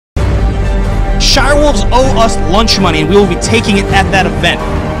Shirewolves owe us lunch money, and we will be taking it at that event.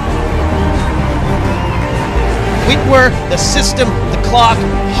 Whitwer, the system, the clock,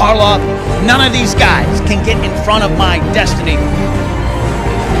 Harloff, none of these guys can get in front of my destiny.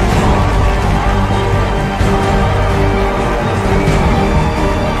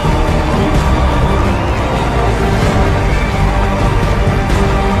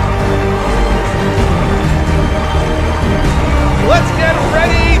 Let's get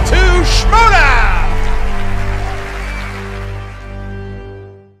ready to Schmoedown!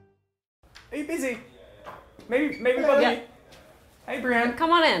 Are you busy? Maybe bother you. Hey, Brienne.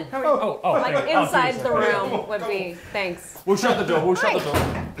 Come on in. Like inside the room would be. Thanks. We'll shut the door. We'll shut the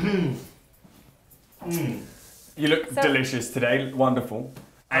door. You look delicious today. Wonderful.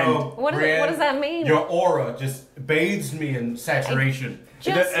 And What does that mean? Your aura just bathes me in saturation.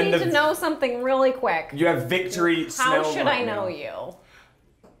 Just need to know something really quick. you have victory smell. How should right I know now. you?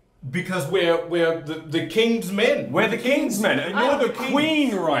 Because we're the Kingsmen. We're the Kingsmen, and you're the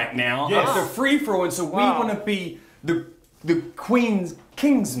queen right now. Yes. It's a free-for-all, and so we want to be the Queen's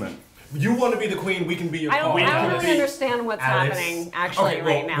Kingsmen. You want to be the queen, we can be your I don't queen. really understand what's happening actually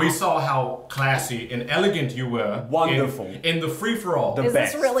right now. We saw how classy and elegant you were. Wonderful. In the free-for-all. Is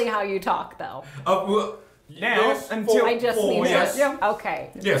this really how you talk, though? Well, Now, yes, until I just need yes. to.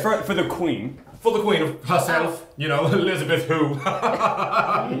 Okay. Yeah, for the Queen. for the queen of herself, you know, Elizabeth who. What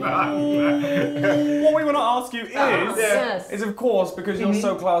we want to ask you Yes. is of course, because you're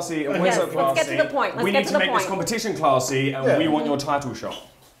so classy and we're Yes, so let's classy, get to the point. Let's we get need to to the make this point. competition classy, and we want your title shot.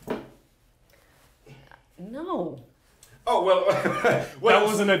 No. Oh, well, That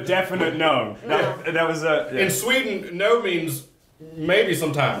wasn't a definite no. That was a... In Sweden, no means maybe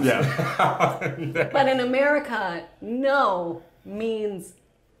sometimes. Yeah. But in America, no means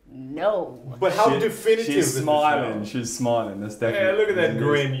no. But how definitive She's is smiling. this She's smiling. That's show? definitely... Yeah, look at that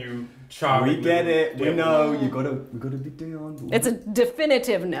grin, you charming. We get it. We devil. know. We gotta be down. It's a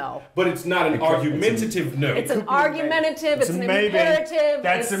definitive no. But it's not an argumentative no. It's an argumentative, it's an maybe. imperative,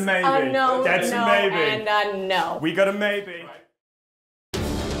 That's it's a maybe. a no, That's a no, maybe. and a no. We got a maybe.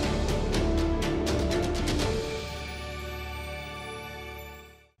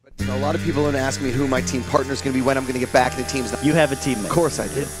 A lot of people are going to ask me who my team partner is going to be, when I'm going to get back in the teams. You have a teammate. Of course I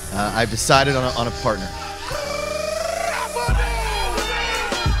do. I've decided on a partner. Who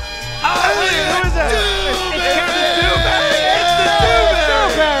is that?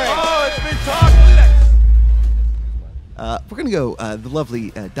 We're going to go the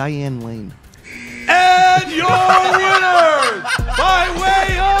lovely Diane Lane. And your winners, by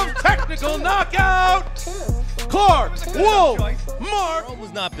way of technical knockout, Clark Wolf Mark. Rome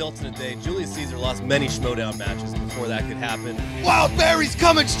was not built in a day. Julius Caesar lost many Schmoedown matches before that could happen. Wildberries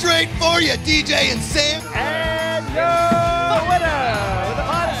coming straight for you, DJ and Sam. And your winner with a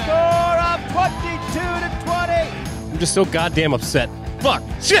final score of 22-20. I'm just so goddamn upset. Fuck.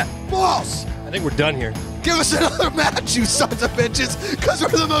 Shit. Boss, I think we're done here. give us another match, you sons of bitches, because we're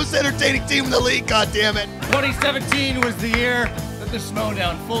the most entertaining team in the league, goddammit. 2017 was the year that the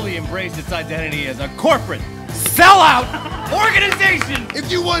Schmoedown fully embraced its identity as a corporate sellout organization.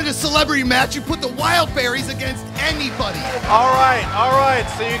 If you wanted a celebrity match, you put the Wildberries against anybody. All right.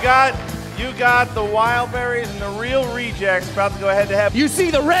 So you got the Wildberries and the Real Rejects about to go head to head. You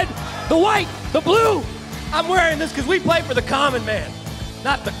see the red, the white, the blue. I'm wearing this because we play for the common man,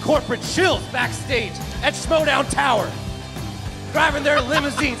 not the corporate shills backstage at Schmoedown Tower, driving their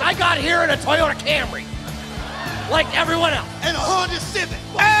limousines. I got here in a Toyota Camry, like everyone else. And a Honda Civic.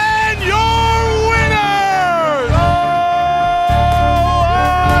 And your winners!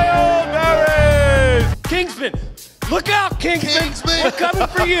 Wildberries! Kingsmen, look out, Kingsmen. We're coming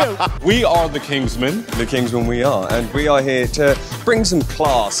for you. We are the Kingsmen we are, and we are here to bring some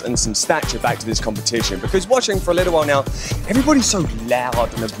class and some stature back to this competition, because watching for a little while now, everybody's so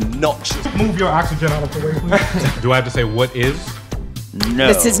loud and obnoxious. Move your oxygen out of the way, please. Do I have to say what is? No.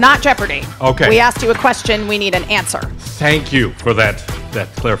 This is not Jeopardy. Okay. We asked you a question, we need an answer. Thank you for that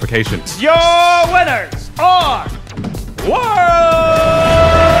clarification. Your winners are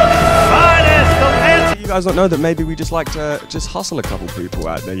You guys don't know that maybe we just like to just hustle a couple people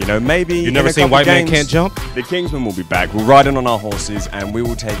out there, you know, maybe You never seen White Man Can't Jump? The Kingsmen will be back, we'll ride in on our horses, and we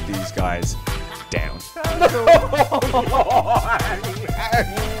will take these guys down.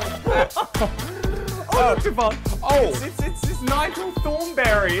 Oh, Devon. Oh, it's Nigel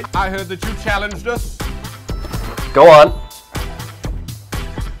Thornberry. I heard that you challenged us. Go on.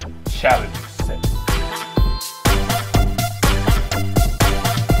 Challenge accepted.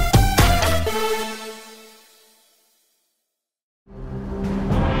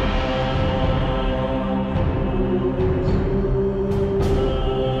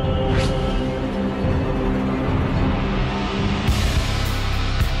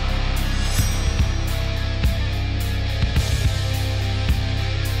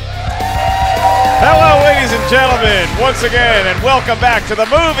 gentlemen, once again, and welcome back to the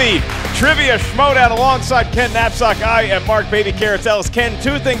movie Trivia Schmoedown alongside Ken Knapsack. I am Mark Baby Carrots Ellis. Ken,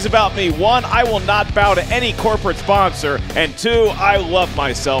 two things about me. One, I will not bow to any corporate sponsor. And two, I love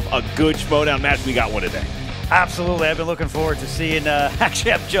myself a good Schmoedown match. We got one today. Absolutely. I've been looking forward to seeing,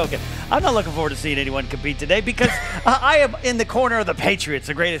 actually, I'm joking. I'm not looking forward to seeing anyone compete today because I am in the corner of the Patriots,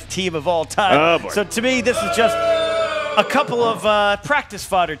 the greatest team of all time. Oh, boy. So to me, this is just a couple of practice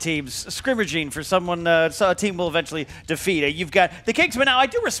fodder teams scrimmaging for someone so a team will eventually defeat. You've got the Kingsmen. Now, I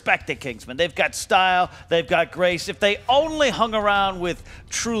do respect the Kingsmen. They've got style. They've got grace. If they only hung around with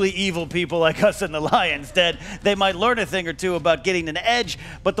truly evil people like us in the Lions Den, they might learn a thing or two about getting an edge.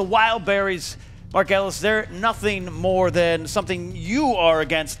 But the Wildberries, Mark Ellis, they're nothing more than something you are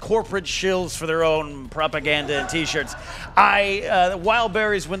against, corporate shills for their own propaganda and T-shirts.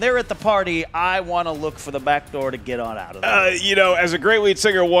 Wildberries, when they're at the party, I want to look for the back door to get on out of there. You know, as a great lead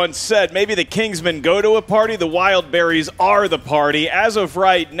singer once said, maybe the Kingsmen go to a party, the Wildberries are the party. As of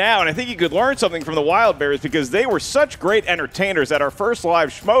right now, and I think you could learn something from the Wildberries because they were such great entertainers at our first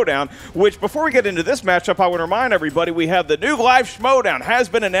live Schmoedown, which before we get into this matchup, I want to remind everybody we have the new live Schmoedown has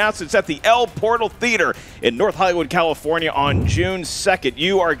been announced. It's at the El Portal Theater in North Hollywood, California on June 2nd.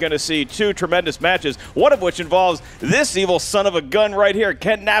 You are going to see two tremendous matches, one of which involves this evil son of a gun right here,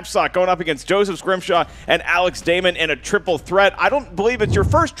 Ken Knapsack, going up against Joseph Scrimshaw and Alex Damon in a triple threat. I don't believe it's your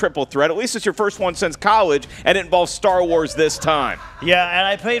first triple threat. At least it's your first one since college, and it involves Star Wars this time. Yeah, and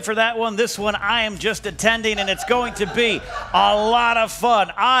I paid for that one. This one I am just attending, and it's going to be a lot of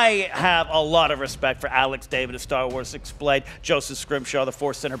fun. I have a lot of respect for Alex Damon of Star Wars Explained, Joseph Scrimshaw, the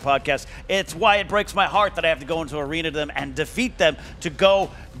Force Center podcast. It's why it breaks my heart that I have to go into arena to them and defeat them to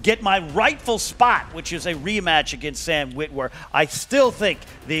go get my rightful spot, which is a rematch against Sam Witwer. I still think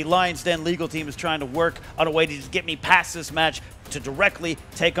the Lions Den legal team is trying to work on a way to just get me past this match to directly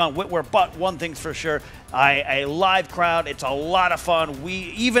take on Witwer. But one thing's for sure, a live crowd, it's a lot of fun.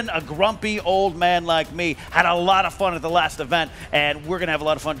 Even a grumpy old man like me had a lot of fun at the last event, and we're going to have a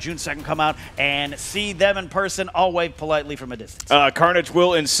lot of fun. June 2nd, come out and see them in person. I'll wave politely from a distance. Carnage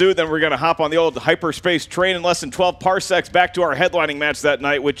will ensue. Then we're going to hop on the old hyperspace train in less than 12 parsecs back to our headlining match that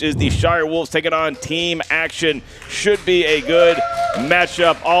night, which is the Shire Wolves taking on Team Action. Should be a good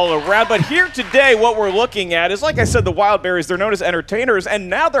matchup all around. But here today, what we're looking at is, like I said, the Wildberries, they're known as entertainers, and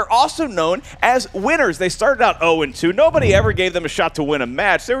now they're also known as winners. They started out 0-2. Nobody ever gave them a shot to win a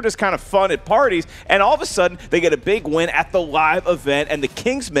match. They were just kind of fun at parties, and all of a sudden, they get a big win at the live event, and the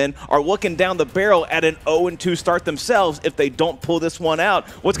Kingsmen are looking down the barrel at an 0-2 start themselves if they don't pull this one out.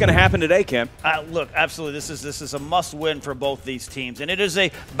 What's going to happen today, Cam? Look, absolutely, this is a must-win for both these teams, and it is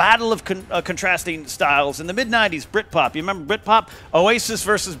a battle of contrasting styles. In the mid-90s, Britpop, you remember Britpop? Oasis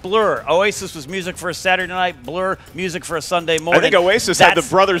versus Blur. Oasis was music for a Saturday night, Blur music for a Sunday morning. I think Oasis had the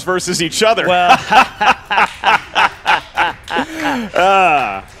brothers versus each other. Well,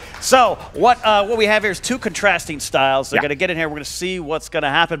 so what we have here is two contrasting styles. They're going to get in here. We're going to see what's going to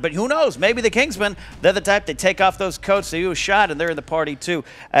happen. But who knows? Maybe the Kingsmen, they're the type, they take off those coats, they do a shot, and they're in the party too.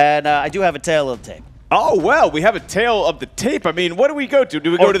 And I do have a tail of the tape. Oh, well, we have a tail of the tape. I mean, what do we go to?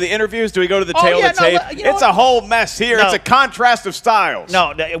 Do we go to the interviews? Do we go to the tail of the tape? It's a whole mess here. No. It's a contrast of styles.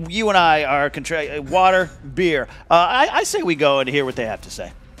 No, you and I are water, beer. I say we go and hear what they have to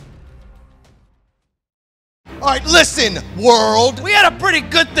say. All right, listen, world. We had a pretty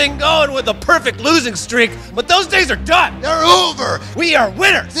good thing going with a perfect losing streak, but those days are done. They're over. We are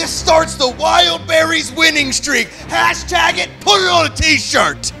winners. This starts the Wildberries winning streak. Hashtag it, put it on a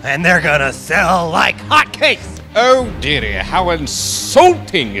t-shirt. And they're gonna sell like hotcakes. Oh dearie, how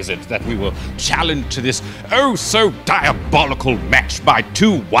insulting is it that we will challenge to this oh so diabolical match by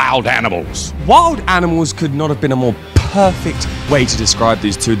two wild animals. Wild animals could not have been a more perfect way to describe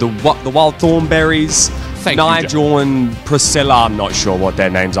these two. The wild thornberries, Nigel and Priscilla. I'm not sure what their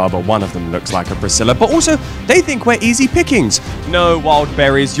names are, but one of them looks like a Priscilla. But also, they think we're easy pickings. No,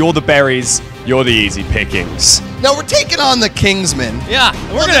 Wildberries, you're the berries, you're the easy pickings. Now we're taking on the Kingsmen. Yeah,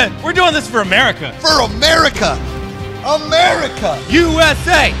 we're doing this for America. For America. America.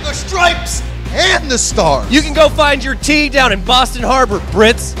 USA. The stripes and the stars. You can go find your tea down in Boston Harbor,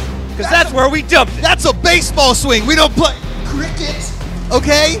 Brits, because that's where we dumped it. That's a baseball swing. We don't play cricket,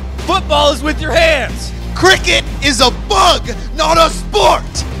 okay? Football is with your hands. Cricket is a bug, not a sport.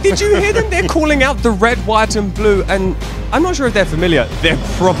 Did you hear them? They're calling out the red, white, and blue, and I'm not sure if they're familiar. They're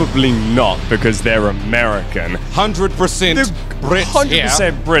probably not because they're American. 100% Brits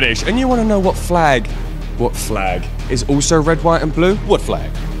 100% British. And you want to know what flag is also red, white, and blue? What flag?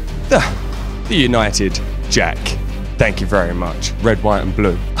 The United Jack. Thank you very much. Red, white, and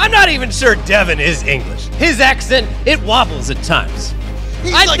blue. I'm not even sure Devon is English. His accent, it wobbles at times.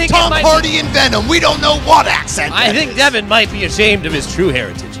 He's I like think Tom Hardy in Venom. We don't know what accent. I think Devon might be ashamed of his true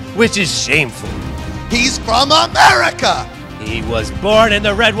heritage, which is shameful. He's from America. He was born in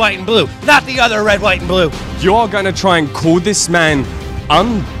the red, white, and blue, not the other red, white, and blue. You're gonna try and call this man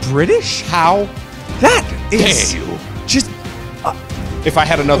un-British? How That is dare you? just. If I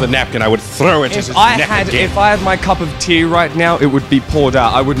had another napkin, I would throw it at his If I neck had again. my cup of tea right now, it would be poured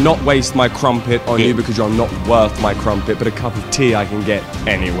out. I would not waste my crumpet on you because you're not worth my crumpet. But a cup of tea I can get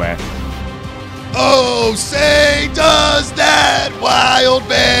anywhere. Oh, say does that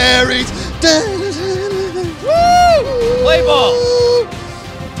Wildberries. Woo! Play ball.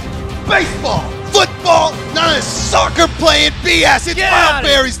 Baseball, football, none of this soccer playing BS. It's Get out of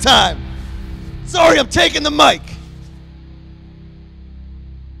here. Wildberries time. Sorry, I'm taking the mic.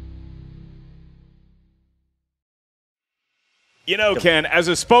 You know, Ken, as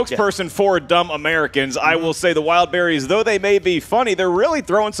a spokesperson for dumb Americans, I will say the Wildberries, though they may be funny, they're really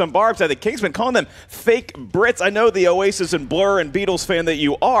throwing some barbs at the Kingsmen, calling them fake Brits. I know the Oasis and Blur and Beatles fan that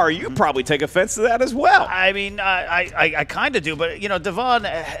you are. You probably take offense to that as well. I mean, I kind of do, but, you know, Devon,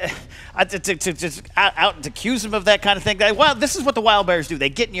 to accuse him of that kind of thing, well, this is what the Wildberries do. They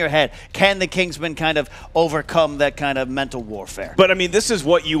get in your head. Can the Kingsmen kind of overcome that kind of mental warfare? But, I mean, this is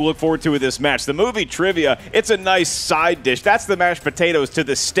what you look forward to with this match. The movie trivia, it's a nice side dish. That's the mashed potatoes to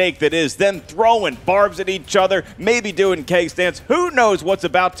the steak that is them throwing barbs at each other, maybe doing keg stands. Who knows what's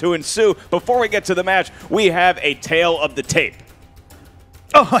about to ensue? Before we get to the match, we have a tale of the tape.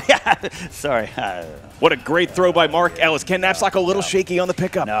 Oh, yeah. Sorry. What a great throw by Mark Ellis. Ken Knapsack a little shaky on the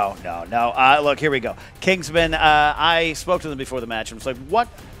pickup. No. Look, here we go. Kingsmen, I spoke to them before the match and was like, what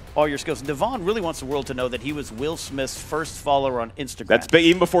are your skills? And Devon really wants the world to know that he was Will Smith's first follower on Instagram. That's big,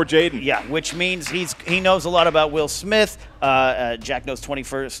 even before Jaden. Yeah, which means he knows a lot about Will Smith. Jack knows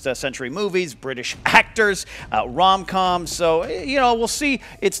 21st century movies, British actors, rom-coms. So, you know, we'll see.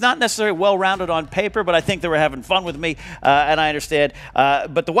 It's not necessarily well-rounded on paper, but I think they were having fun with me, and I understand.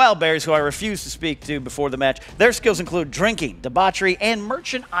 But the Wildberries, who I refused to speak to before the match, their skills include drinking, debauchery, and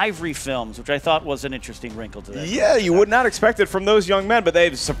merchant ivory films, which I thought was an interesting wrinkle to that. Yeah, you would not expect it from those young men, but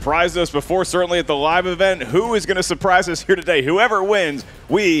they've surprised us before, certainly at the live event. Who is going to surprise us here today? Whoever wins,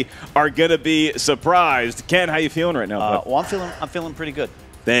 we are going to be surprised. Ken, how you feeling right now, bud? Well, I'm feeling pretty good.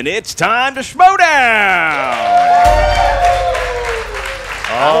 Then it's time to Schmoedown!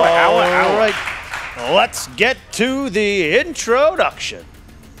 All right, let's get to the introductions.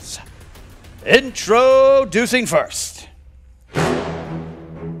 Introducing first,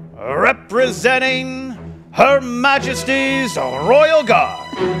 representing Her Majesty's Royal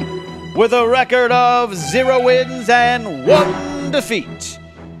Guard, with a record of 0 wins and 1 defeat.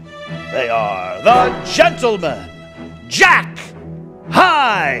 They are the Gentlemen, Jack,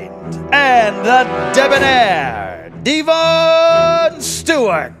 Hind, and the Debonair Devon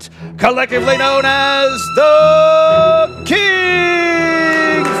Stewart, collectively known as the Kingsmen.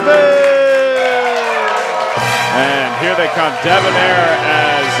 And here they come, Debonair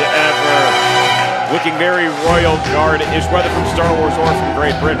as ever, looking very Royal Guard-ish, whether from Star Wars or from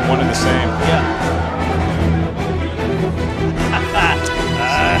Great Britain, one and the same. Yeah.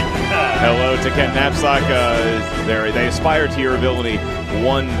 Hello to Ken Knapsack. They aspire to your ability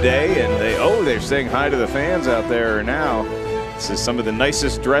one day, and they're saying hi to the fans out there now. This is some of the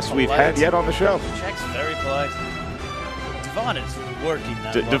nicest dress we've had yet on the show. Jack's very polite. Devon is working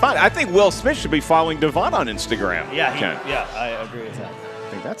now. Devon, I think Will Smith should be following Devon on Instagram. Yeah, I agree with that. I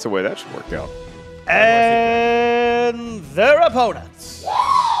think that's the way that should work out. And their opponents,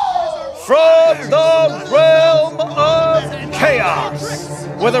 from the realm of chaos,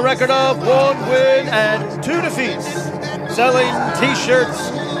 with a record of 1 win and 2 defeats, selling t-shirts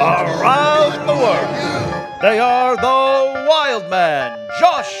around the world. They are the Wild Man,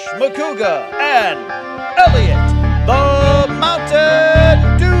 Josh Macuga and Elliot the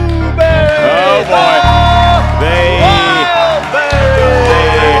Mountain Dewberry. Oh boy, they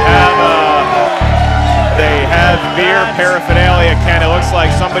have beer paraphernalia. Ken, it looks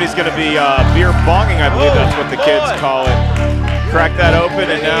like somebody's going to be beer bonging. I believe that's what the kids call it. Crack that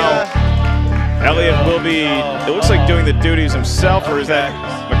open, and now Elliot will be, it looks like, doing the duties himself, or is that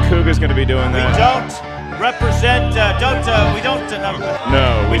Macuga's going to be doing that? We don't represent, we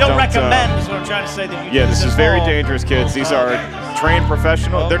don't recommend, is what I'm trying to say. That you yeah, this is very dangerous, kids. These are trained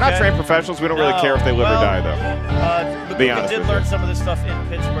professionals. They're not trained professionals. We don't really care if they live or die, though. We did learn some of this stuff in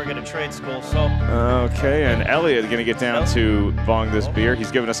Pittsburgh at a trade school, so. Okay, and Elliot going to get down to bong this beer. He's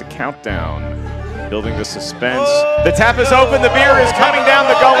giving us a countdown. Building the suspense. The tap is open. The beer is coming down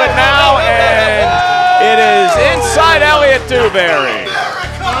the gullet now, and it is inside Elliot Dewberry.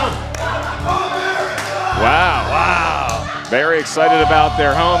 Wow. Very excited about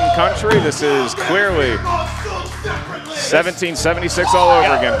their home country. This is clearly 1776 all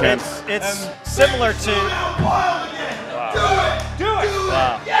over again, Ken. It's similar to...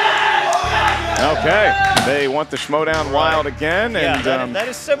 Okay, they want the Schmoedown Wild again, and that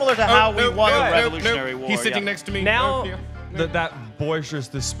is similar to how we won the Revolutionary War. He's sitting next to me. Now that boisterous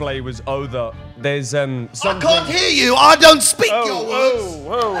display was over, there's something... I can't hear you. I don't speak your words.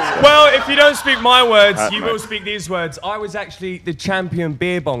 Well, if you don't speak my words, you will speak these words. I was actually the champion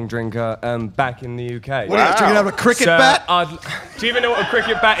beer bong drinker back in the UK. What are you drinking out of a cricket bat? Do you even know what a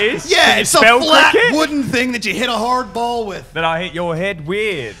cricket bat is? Yeah, it's a flat wooden thing that you hit a hard ball with. That I hit your head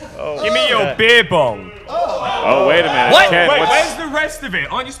with. Give me your beer bong. Oh, wait a minute. What? Ken, Wait, where's the rest of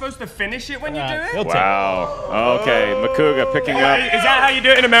it? Aren't you supposed to finish it when you do it? Wow. Okay, Macuga picking up. Is that how you do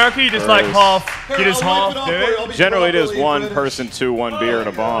it in America? You just like half, you just half do it? Generally, it is one person to one beer and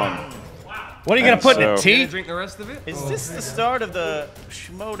a bong. What are you going to put in it, tea? Drink the rest of it? Is this the start of the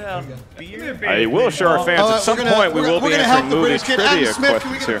Schmoedown beer? I will assure our fans at some point we will be answering movies trivia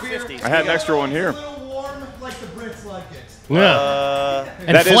questions here. I had an extra one here.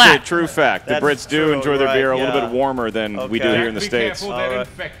 That is a true fact. The Brits do enjoy their beer a little bit warmer than we do here in the States.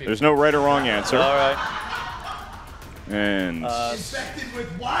 There's no right or wrong answer. All right. And Infected with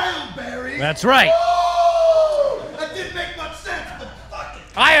Wildberries. That's right. Oh, that didn't make much sense, but fuck it.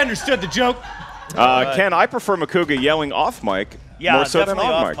 I understood the joke. Ken, I prefer Macuga yelling off mic more so than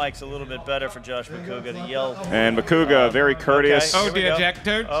on mic. Mic's a little bit better for Josh Macuga to yell. And Macuga, very courteous. Oh dear, Jack,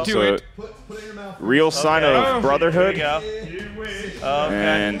 don't do it. Real sign of brotherhood. Here we go.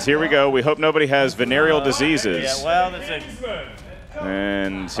 And here we go. We hope nobody has venereal diseases. Yeah, well, that's it.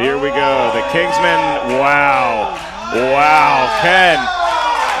 And here we go. The Kingsmen. Wow. Wow, Ken.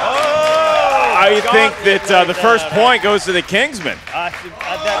 I think that the first point goes to the Kingsmen.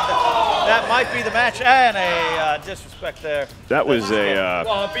 That might be the match, and a disrespect there. That was Well,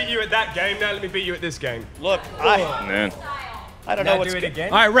 I beat you at that game. Now let me beat you at this game. Look, Man. I don't know what's it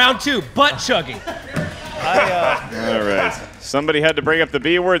again. All right, round 2, butt chugging. All right. Somebody had to bring up the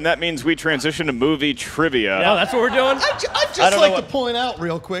B word, and that means we transition to movie trivia. Oh, that's what we're doing? I'd just like to point out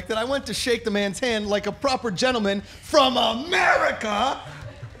real quick that I went to shake the man's hand like a proper gentleman from America.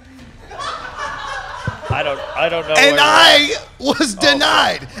 I don't know. And I was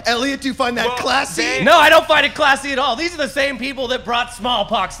denied. Elliot, do you find that classy? No, I don't find it classy at all. These are the same people that brought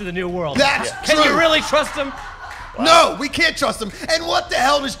smallpox to the New World. That's true. Can you really trust them? No, we can't trust them. And what the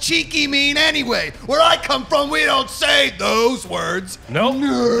hell does cheeky mean anyway? Where I come from, we don't say those words. No.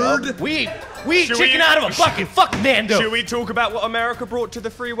 Nerd. We eat chicken out of a bucket. Fuck Mando. Should we talk about what America brought to the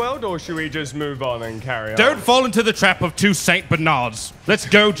free world, or should we just move on and carry on? Don't fall into the trap of 2 Saint Bernards. Let's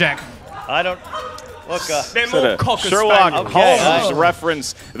go, Jack. I don't. Look, they're more cocker Sherlock spaniels. Holmes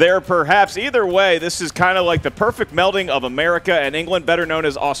reference there, perhaps. Either way, this is kind of like the perfect melding of America and England, better known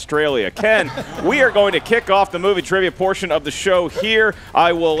as Australia. Ken, we are going to kick off the movie trivia portion of the show here.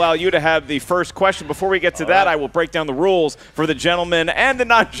 I will allow you to have the first question. Before we get to that, I will break down the rules for the gentlemen and the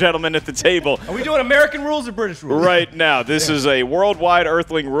non-gentlemen at the table. Are we doing American rules or British rules? Right now, this is a worldwide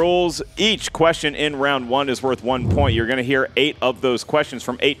Earthling rules. Each question in round 1 is worth 1 point. You're going to hear 8 of those questions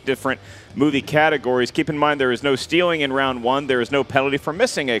from 8 different movie categories. Keep in mind there is no stealing in round 1. There is no penalty for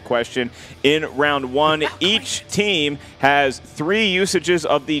missing a question in round 1. Each team has 3 usages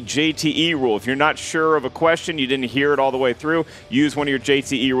of the JTE rule. If you're not sure of a question, you didn't hear it all the way through, use one of your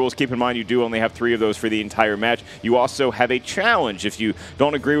JTE rules. Keep in mind you do only have 3 of those for the entire match. You also have a challenge. If you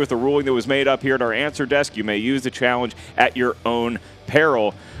don't agree with the ruling that was made up here at our answer desk, you may use the challenge at your own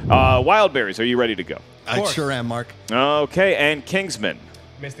peril. Wildberries, are you ready to go? I sure am, Mark. Okay, and Kingsmen.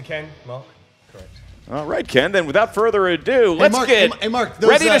 Mr. Ken, Mark? Correct. All right, Ken, then without further ado, let's get Mark,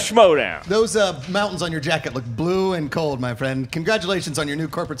 ready to Schmoedown. Those mountains on your jacket look blue and cold, my friend. Congratulations on your new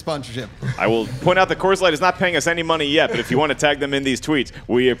corporate sponsorship. I will point out that Coors Light is not paying us any money yet, but if you want to tag them in these tweets,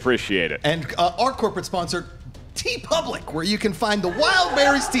 we appreciate it. And our corporate sponsor, T-Public, where you can find the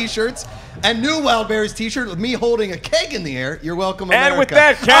Wildberries t-shirts and new Wildberries t-shirt with me holding a keg in the air. You're welcome, America. And with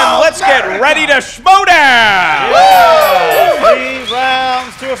that, Ken, let's get ready to Schmoedown! 3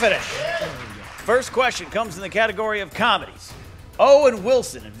 rounds to a finish. First question comes in the category of comedies. Owen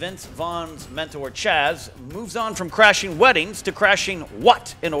Wilson and Vince Vaughn's mentor Chaz moves on from crashing weddings to crashing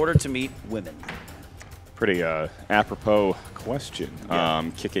what in order to meet women? Pretty apropos question.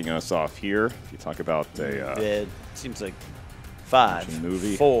 Kicking us off here. If you talk about it seems like 5,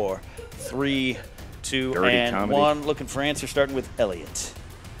 movie. 4, 3, 2, Dirty and comedy. 1. Looking for answers starting with Elliot.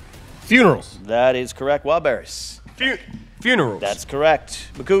 Funerals. That is correct. Wildberries. Funerals. That's correct.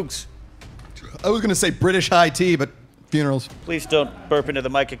 Macoogs. I was going to say British high tea, but funerals. Please don't burp into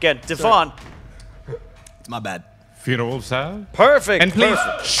the mic again. Devon. It's my bad. funeral, sir. Perfect. And please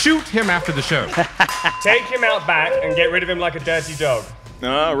shoot him after the show. Take him out back and get rid of him like a dirty dog.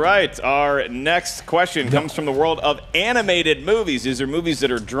 All right, our next question comes from the world of animated movies. These are movies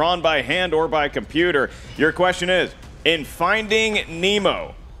that are drawn by hand or by computer. Your question is, in Finding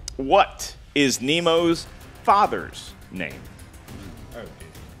Nemo, what is Nemo's father's name?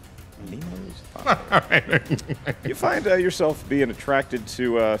 Nemo's father. You find yourself being attracted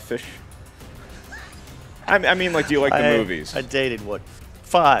to fish? I mean, like, do you like the movies? I dated, what,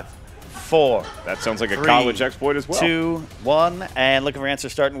 5, 4. That sounds like 3, a college exploit as well. 2, 1, and looking for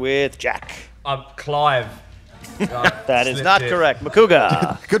answers starting with Jack. Clive. That is not correct.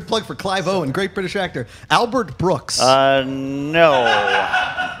 Macuga. Good plug for Clive Owen, great British actor. Albert Brooks. No.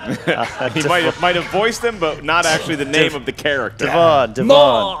 He might have voiced him, but not actually the name of the character.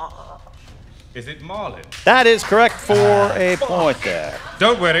 Devon. Is it Marlin? That is correct for a point there.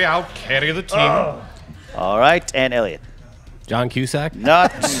 Don't worry, I'll carry the team. All right, and Elliot. John Cusack?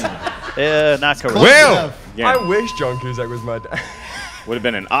 Not correct. Well, I wish John Cusack was my dad. Would have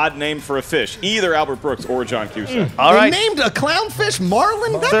been an odd name for a fish, either Albert Brooks or John Cusack. All right. They named a clownfish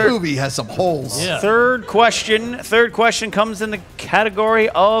Marlin? That movie has some holes. Yeah. Third question comes in the category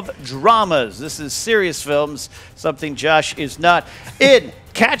of dramas. This is serious films, something Josh is not in.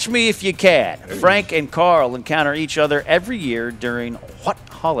 Catch Me If You Can. Frank and Carl encounter each other every year during what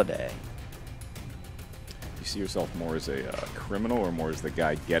holiday? You see yourself more as a criminal or more as the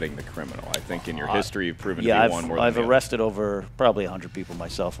guy getting the criminal? I think in your history you've proven to be one more than I've the other. arrested over probably 100 people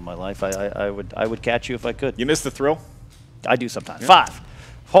myself in my life. I would catch you if I could. You miss the thrill? I do sometimes. 5,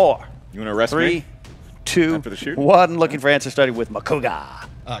 4. You want to arrest 3, me? 2, After the shoot? 1. Looking for answers starting with Macuga.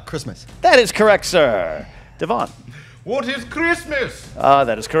 Christmas. That is correct, sir. Devon. What is Christmas?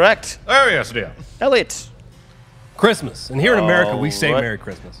 That is correct. Oh, yes, dear. Elliot. Christmas. And here in America, we say right. Merry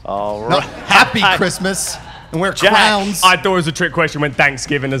Christmas. All No, right. Happy Christmas. And wear Jack. crowns. I thought it was a trick question when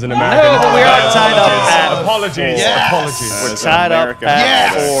Thanksgiving as an American. No, but we are tied up at Apologies. Yes. Apologies. We're tied up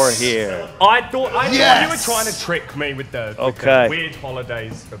at Yes. 4 here. I thought you Yes. were trying to trick me with the Okay. weird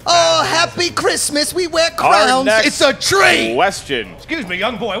holidays. Oh, happy Christmas. We wear crowns. next It's a tree. Question Excuse me,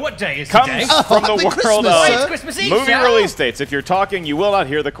 young boy, what day is comes today? from the happy world Christmas, of sir. Christmas Eve, movie sir. release dates. If you're talking, you will not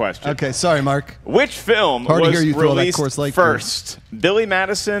hear the question. Okay, sorry, Mark. Which film Hard to was hear you throw that released Coors Light first? Billy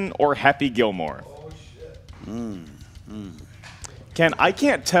Madison or Happy Gilmore? Ken, I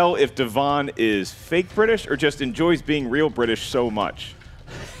can't tell if Devon is fake British or just enjoys being real British so much.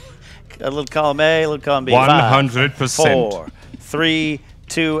 A little column A, a little column B. 100%. 5, 4, 3,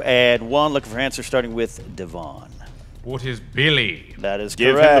 2, and 1. Looking for answers starting with Devon. What is Billy? That is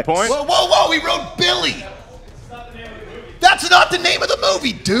Give correct. him the point. Whoa, whoa, whoa. We wrote Billy. That's not the name of the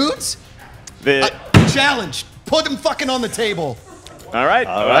movie, dudes. Challenge. Put them fucking on the table. All right.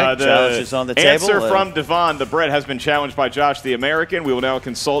 The challenge is on the table. Answer from Devon. The bread has been challenged by Josh the American. We will now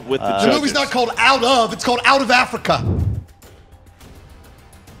consult with the The judges. movie's not called Out of. It's called Out of Africa.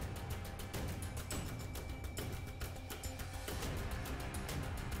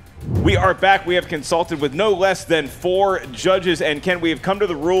 We are back. We have consulted with no less than 4 judges. And Ken, we have come to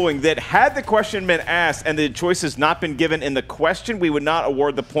the ruling that had the question been asked and the choice has not been given in the question, we would not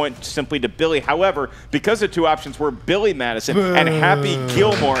award the point simply to Billy. However, because the 2 options were Billy Madison and Happy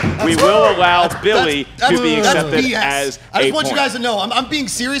Gilmore, we will allow Billy to be accepted as I just a want you point. guys to know, I'm being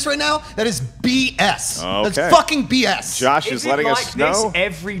serious right now. That is BS. Okay. That's fucking BS. Josh is Is it letting like us know. this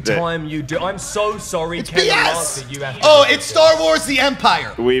every that time you do? I'm so sorry, It's Ken and Mark, BS. that you have to Oh, it's Star Wars: The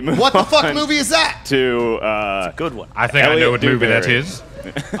Empire. We move What the fuck on movie is that? to Good one. I think I know what movie that Dewberry. is.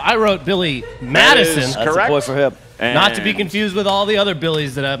 I wrote Billy That is Madison. That's correct. a point for him. Not to be And- confused with all the other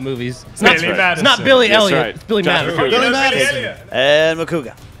Billies that have movies. It's Billy not, Madison. It's not Billy That's Elliot. right. It's Billy Josh Madison. Macuga. Billy Madison. And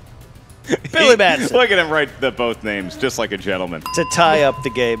Macuga. Billy Madison. Look at him write both names, just like a gentleman. To tie up the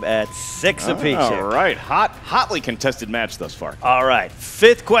game at 6 apiece. All here. right. Hotly contested match thus far. All right.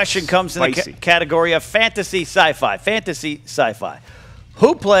 5th question comes in the Spicy. category of fantasy sci-fi. Fantasy sci-fi.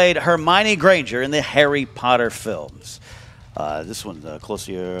 Who played Hermione Granger in the Harry Potter films? This one's close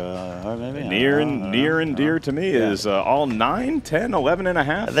to your heart, maybe? Near and dear to me is all 9, 10, 11 and a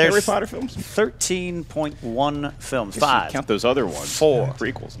half There's Harry Potter films. 13.1 films. Guess you 5, count those other ones. 4,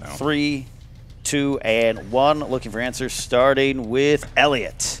 prequels now. 3, 2, and 1. Looking for answers starting with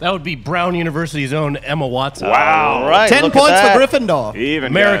Elliot. That would be Brown University's own Emma Watson. Wow. All right. 10 look at points that. for Gryffindor.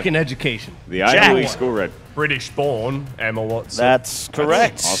 Even American got education. the Ivy League school red. British born Emma Watson. That's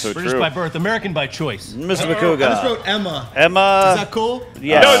correct. Also British true. by birth, American by choice. Mr. I just Macuga. wrote Emma. Emma. Is that cool?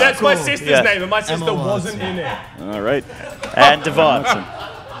 Yes. No, that's my Cool. sister's Yes. name, and my sister Emma wasn't Watson. in it. All right. And Devon.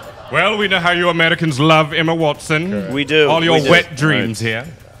 Well, we know how you Americans love Emma Watson. We do. All your We do. wet dreams here.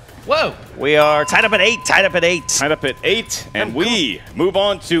 Whoa. We are tied up at 8. Tied up at 8. Tied up at 8, and we move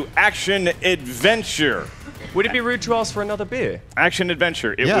on to action adventure. Would it be rude to ask for another beer? Action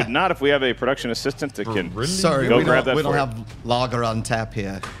adventure. It would not if we have a production assistant that can go grab that. We don't have lager on tap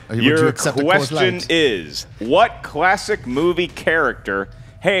here. Your question is, what classic movie character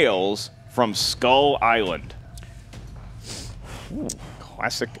hails from Skull Island? Ooh,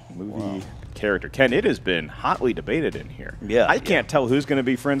 classic movie character. Ken, it has been hotly debated in here. Yeah. I can't tell who's going to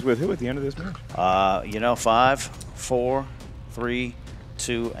be friends with who at the end of this match. You know, 5, 4, 3,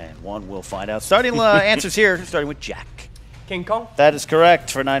 2, and 1. We'll find out. Starting answers here, starting with Jack. King Kong? That is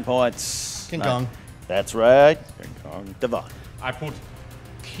correct for 9 points. King Kong. That's right. King Kong. Devon. I put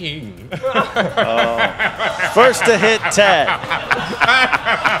King. First to hit 10.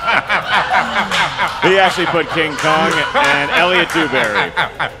 He actually put King Kong and Elliot Dewberry.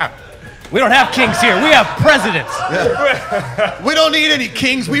 We don't have kings here. We have presidents. We don't need any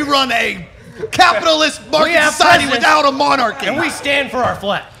kings. We run a capitalist market society without a monarchy. And we stand for our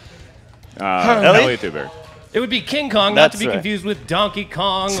flag. Elliot Dewberry. It would be King Kong, not to be confused with Donkey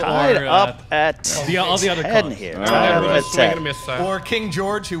Kong Tied or up at all the other 10 Kongs. here. Tied up at 10. Or King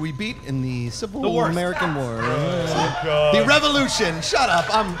George, who we beat in the Civil American War. The Revolution. Shut up.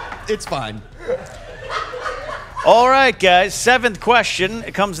 It's fine. All right, guys. 7th question.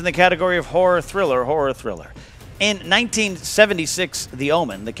 It comes in the category of horror thriller. Horror thriller. In 1976, The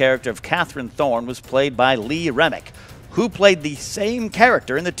Omen, the character of Catherine Thorne, was played by Lee Remick, who played the same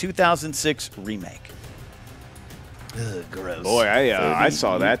character in the 2006 remake. Ugh, gross. Boy, I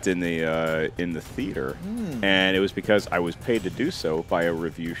saw that in the theater, and it was because I was paid to do so by a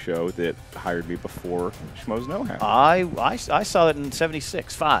review show that hired me before Schmoedown happened. I saw it in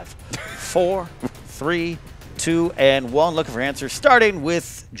 76. 5, 4, 3, 2, and 1. Looking for answers, starting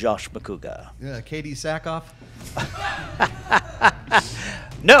with Josh Macuga. Yeah, Katie Sackhoff.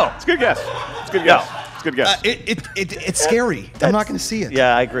 No. It's a good guess. It's a good guess. It's a good guess. It's scary. I'm not going to see it.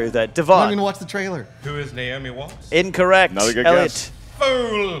 Yeah, I agree with that. I'm Devon. not going to watch the trailer. Who is Naomi Watts? Incorrect. Another good Elliot. guess.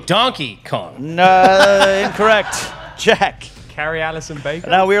 Fool. Donkey Kong. No, incorrect. Jack. Carrie Allison Baker?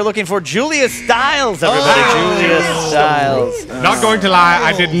 Now we are looking for Julia Stiles, everybody. Julia Stiles. Not going to lie,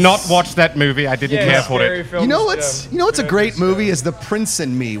 I did not watch that movie. I didn't care for it. You know what's a great movie is The Prince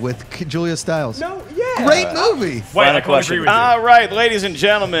and Me with Julia Stiles. No, yeah. Great movie. Wait, I Final can't agree with you. All right, ladies and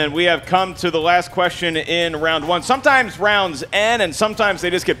gentlemen, we have come to the last question in round 1. Sometimes rounds end, and sometimes they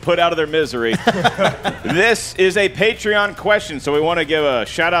just get put out of their misery. This is a Patreon question, so we want to give a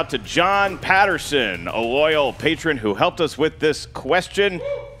shout out to John Patterson, a loyal patron who helped us with this question.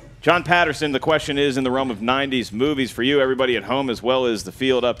 John Patterson, the question is in the realm of 90s movies for you, everybody at home, as well as the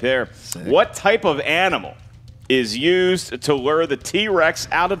field up here. Sick. What type of animal is used to lure the T-Rex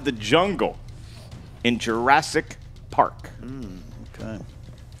out of the jungle in Jurassic Park? Okay.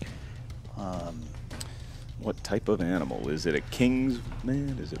 What type of animal? Is it a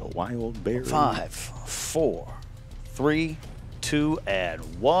Kingsman? Is it a Wildberries? 5, 4, 3, 2,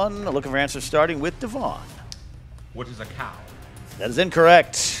 and 1. Looking for answers, starting with Devon. What is a cow? That is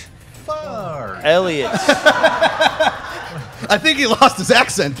incorrect. Elliot. I think he lost his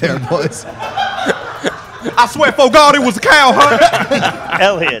accent there, boys. I swear, for God, it was a cow, huh?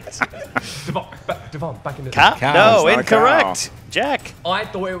 Elliot. Devon, back in the Cow? No, incorrect. Jack. I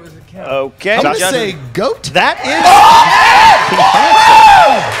thought it was a cow. Okay. I'm going to say goat. That is.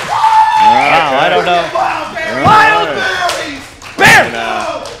 Wow, I don't know. Wildberries! Bear!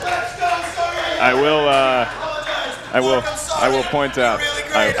 I will point out.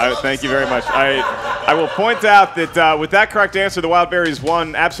 Thank you very much. I will point out that with that correct answer, the Wildberries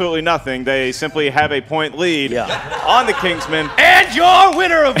won absolutely nothing. They simply have a point lead on the Kingsmen. And your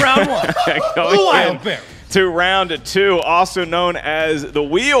winner of round 1, the Wildberries. To round 2, also known as the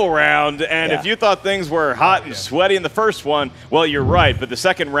wheel round. And if you thought things were hot and sweaty in the first one, well, you're right. But the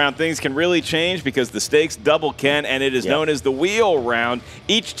second round, things can really change because the stakes double, Ken, and it is known as the wheel round.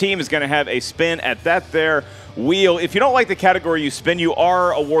 Each team is going to have a spin at that there wheel. If you don't like the category you spin, you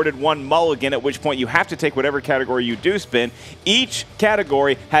are awarded 1 mulligan, at which point you have to take whatever category you do spin. Each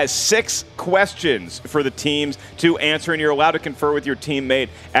category has 6 questions for the teams to answer, and you're allowed to confer with your teammate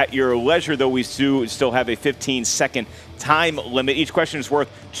at your leisure, though we still have a 15-second time limit. Each question is worth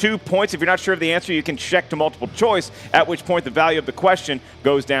 2 points. If you're not sure of the answer, you can check to multiple choice, at which point the value of the question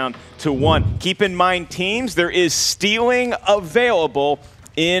goes down to 1. Keep in mind, teams, there is stealing available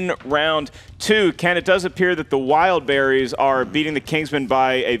in round 2. Ken, it does appear that the Wildberries are beating the Kingsmen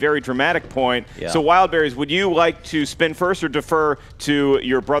by a very dramatic point. So Wildberries, would you like to spin first or defer to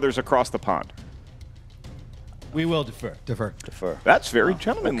your brothers across the pond? We will defer. Defer. Defer. That's very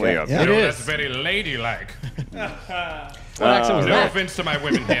gentlemanly of you. That's very ladylike. No offense to my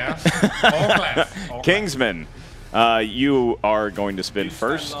women here. All class. Kingsman, you are going to spin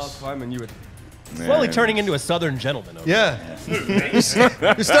first. Last time and you would. Slowly turning into a Southern gentleman. Yeah. You're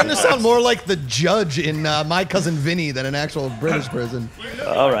starting to sound more like the judge in My Cousin Vinny than an actual British person.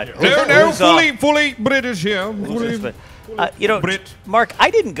 All right. No, fully British here. You know, Mark,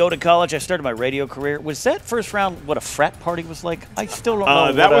 I didn't go to college. I started my radio career. Was that first round what a frat party was like? I still don't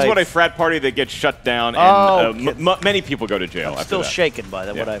know. That was what a frat party that gets shut down, and many people go to jail. I'm still shaken by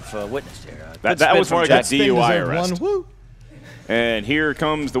what I've witnessed here. That was more like a DUI arrest. Woo. And here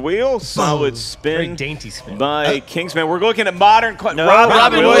comes the wheel. Solid spin. Very dainty spin. By Kingsman. We're looking at modern. No,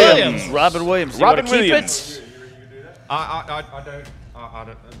 Robin Williams. Robin Williams. Robin Williams. I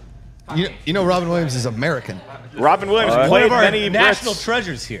don't. You know Robin Williams is American. Robin Williams One played of our many national Brits.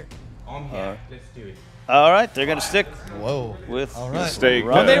 treasures here. I'm here. Let's do it. All right, they're going to stick with Mistake.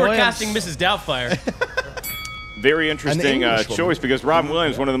 Robin They were Williams. casting Mrs. Doubtfire. Very interesting choice because Robin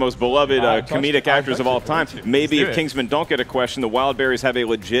Williams, one of the most beloved comedic actors of all time. Maybe if Kingsmen don't get a question, the Wildberries have a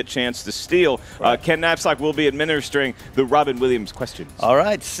legit chance to steal. Ken Knapsack will be administering the Robin Williams questions. All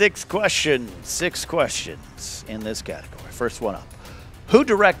right, 6 questions. 6 questions in this category. First one up. Who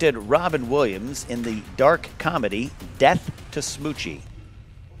directed Robin Williams in the dark comedy Death to Smoochie?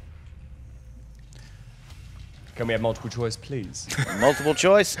 Can we have multiple choice, please? Multiple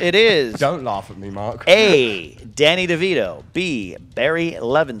choice, it is. Don't laugh at me, Mark. A, Danny DeVito. B, Barry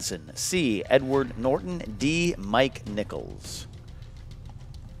Levinson. C, Edward Norton. D, Mike Nichols.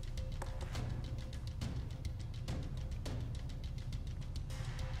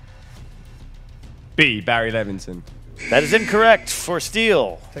 B, Barry Levinson. That is incorrect for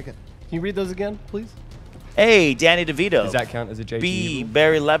Steele. Take it. Can you read those again, please? A, Danny DeVito. Does that count as a JP? B,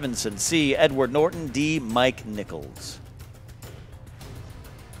 Barry Levinson. C, Edward Norton. D, Mike Nichols.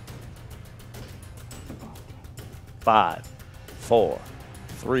 5, 4,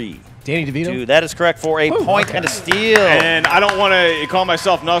 3, Danny DeVito? 2. That is correct for a point and a steal. And I don't want to call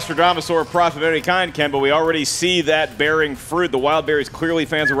myself Nostradamus or a prophet of any kind, Ken, but we already see that bearing fruit. The Wildberries clearly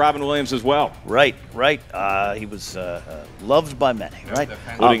fans of Robin Williams as well. Right. He was loved by many, right?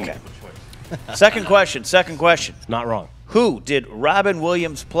 Including Okay. Second question. Not wrong. Who did Robin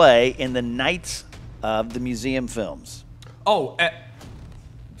Williams play in the Knights of the Museum films? Oh,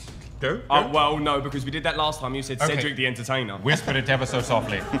 well, no, because we did that last time. You said Cedric the Entertainer. Whisper it ever so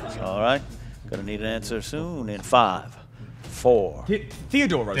softly. All right. Gonna need an answer soon in 5, 4.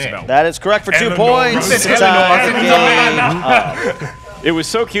 Theodore Roosevelt. That is correct for 2 Eleanor points. Roosevelt. Time game up. It was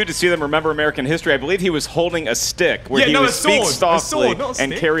so cute to see them remember American history. I believe he was holding a stick where he would speak softly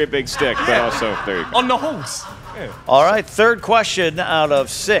and carry a big stick, but also there you go. On the horse. Yeah. All right, third question out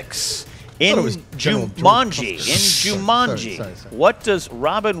of 6. In Jumanji, Sorry. what does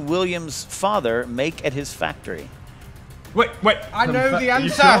Robin Williams' father make at his factory? Wait. I know the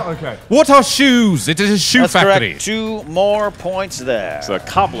answer. Okay. What are shoes? It is a shoe That's factory. correct. 2 more points there. It's a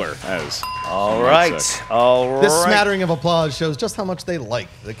cobbler, as All right. This smattering of applause shows just how much they like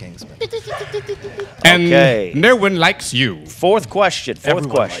the Kingsmen. And Okay. no one likes you. Fourth question.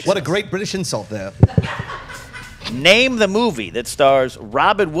 What a great British insult there. Name the movie that stars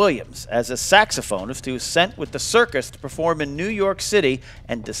Robin Williams as a saxophonist who is sent with the circus to perform in New York City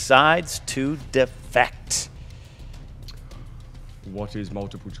and decides to defect. What is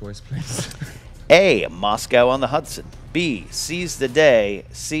multiple choice, please? A, Moscow on the Hudson. B, Seize the Day.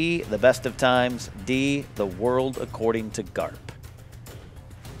 C, The Best of Times. D, The World According to Garp.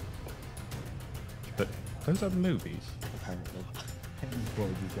 But those are movies.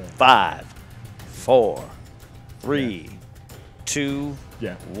 5, 4, 3, 2,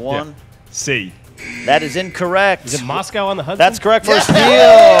 1. C. That is incorrect. Is it Moscow on the Hudson? That's correct for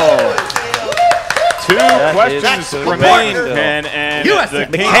Steele. 2 questions remain, Ken, and the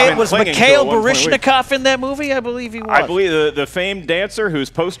Kingsmen Was clinging to Mikhail a 1-point lead. Baryshnikov in that movie? I believe he was. I believe the famed dancer whose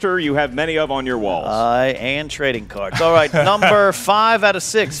poster you have many of on your walls. And trading cards. All right, number 5 out of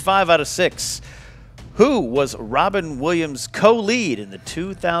 6. 5 out of 6. Who was Robin Williams' co-lead in the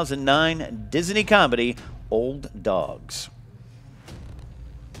 2009 Disney comedy Old Dogs?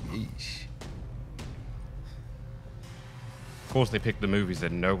 Of course, they picked the movies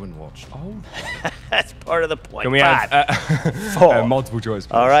that no one watched. Oh. That's part of the point. Can we 5, have 4. multiple choice,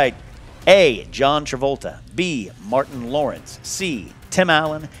 please? All right. A, John Travolta. B, Martin Lawrence. C, Tim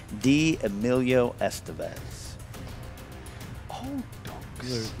Allen. D, Emilio Estevez. Old Dogs.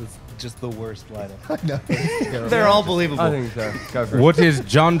 Dogs. That's just the worst lineup. I know. They're all believable. I think so. Go for it. What is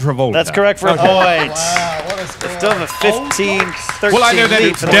John Travolta? That's correct for a point. Wow, what a score. Still have a 15-13 Well, I know that lead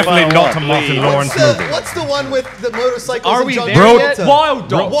it's for the definitely final not a one. Martin Lawrence movie. What's the one with the motorcycles? Are and we John there yet? Travolta? Wild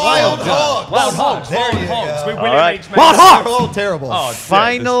Dog. Wild Hogs. Wild Hogs. There Wild you Hogs. go. With All William right. H. Wild Macy. Hogs. Oh, terrible.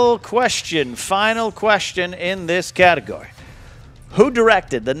 Final question in this category. Who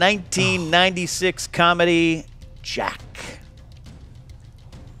directed the 1996 comedy Jack?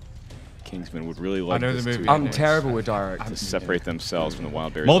 Kingsmen would really like know this the movie. to I'm terrible with direct. to separate themselves from the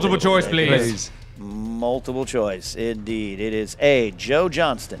Wildberries. Multiple a little choice, bit. please. Multiple choice, indeed. It is A, Joe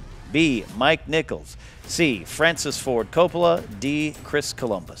Johnston, B, Mike Nichols, C, Francis Ford Coppola, D, Chris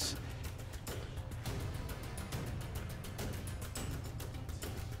Columbus.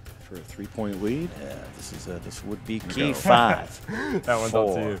 For a 3-point lead. Yeah, this would be key 5. That one's 4,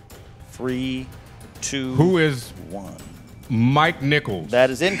 up to you. 3, 2, Who is 1. Mike Nichols? That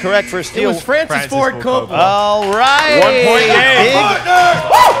is incorrect for a It steal. was Francis Ford Coppola. All right. 1 point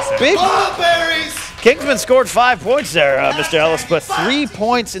game. Big Wildberries. Kingsman scored 5 points there, Mr. Ellis, but 3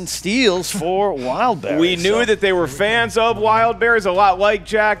 points in steals for Wildberries. We knew that they were fans of Wildberries, a lot like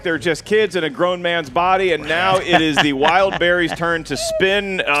Jack. They're just kids in a grown man's body, and now it is the Wildberries' turn to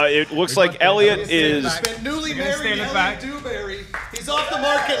spin. It looks like Elliot is... Newly married Elliot Dewberry. He's off the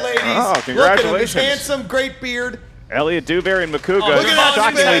market, ladies. Oh, Look at him. congratulations. He's handsome, great beard. Elliot Dewberry and Macuga. Look at that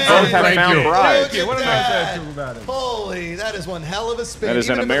Shockingly, spin. both have Thank found you. brides. Look What at am I that. saying about him? Holy, that is one hell of a spin. That is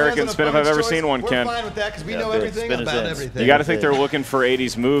an Even if it American wasn't spin if I've opponent's ever choice, seen one, Ken. We're fine with that because we Yeah, know the everything spin is about in. everything. You got to think they're looking for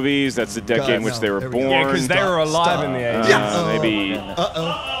 80s movies. That's the decade in which they were There we go. born. Yeah, because they were alive in the 80s. Maybe.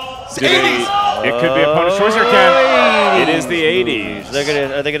 Uh-oh. It could be opponent's choice or Ken. It is the 80s.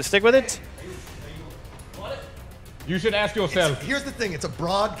 Are they gonna stick with it? You should ask yourself. Here's the thing. It's a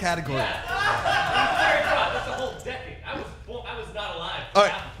broad category. All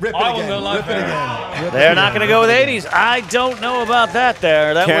right, rip it again. Rip it again. They're not going to go with 80s. I don't know about that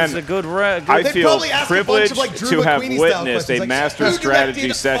there. That Ken, was a good... I They feel probably asked a bunch privileged of, like, Drew to have McQueenie style witnessed questions, a like, master who strategy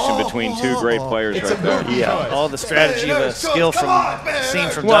directed- session between two great players It's right a there. movie Yeah, choice. all the strategy of a skill from scene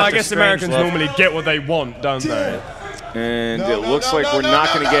from Well, Dr. I guess Strangelove. Americans normally get what they want, don't they? And it looks like we're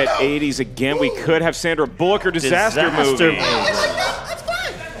not going to get 80s again. We could have Sandra Bullock or Disaster movie. That's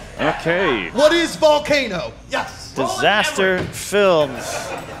fine. Okay. What is Volcano? Yes. Disaster films.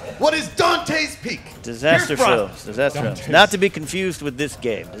 What is Dante's Peak? Disaster films. Disaster films. Not to be confused with this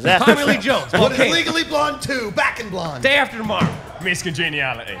game. Disaster Tommy Lee films. Jones. What is Okay. Legally Blonde 2? Back in Blonde. Day After Tomorrow. Miss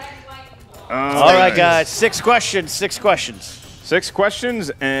Congeniality. All right, guys. 6 questions. 6 questions. 6 questions,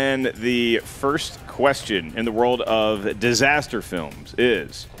 and the first question in the world of disaster films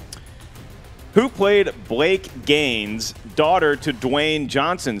is: who played Blake Gaines, daughter to Dwayne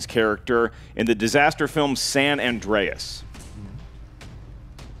Johnson's character in the disaster film San Andreas?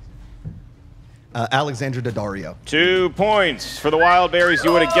 Alexandra Daddario. 2 points for the Wildberries.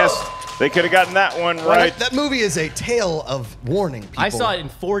 You would have guessed they could have gotten that one right. That movie is a tale of warning people. I saw it in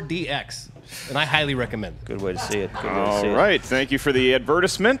 4DX, and I highly recommend it. Good way to see it. Good way to All see it. right, thank you for the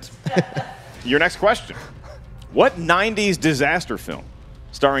advertisement. Your next question. What 90s disaster film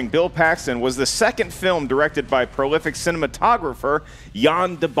starring Bill Paxton was the second film directed by prolific cinematographer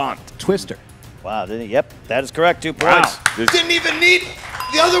Jan de Bont? Twister. Wow, didn't he? Yep, that is correct. 2 points. This- Didn't even need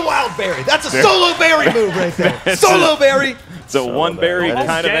the other Wildberry. That's a solo berry move right there. Solo berry. It's a one berry That is-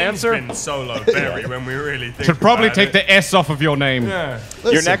 kind of answer. Been solo berry when we really think Should probably about take it. the S off of your name. Yeah.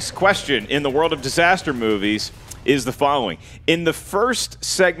 Your Listen. next question in the world of disaster movies is the following. In the first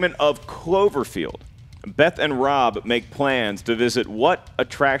segment of Cloverfield, Beth and Rob make plans to visit what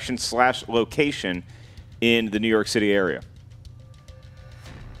attraction/location in the New York City area?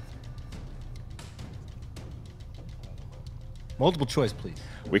 Multiple choice, please.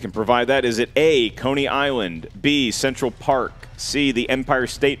 We can provide that. Is it A, Coney Island, B, Central Park, C, the Empire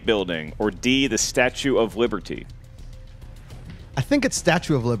State Building, or D, the Statue of Liberty? I think it's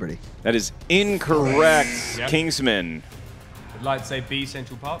Statue of Liberty. That is incorrect, Yep. Kingsman. I'd like to say B,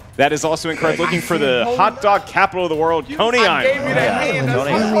 Central Park. That is also incorrect. Looking for the hot dog capital of the world, Coney Island.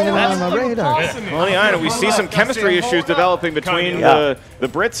 Coney Island. We see some chemistry issues developing between the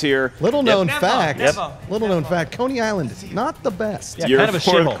Brits here. Little known fact. Yep. Little known fact. Coney Island is not the best. Yeah, Your kind of a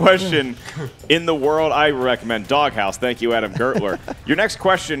fourth shithole. question in the world, I recommend Doghouse. Thank you, Adam Gertler. Your next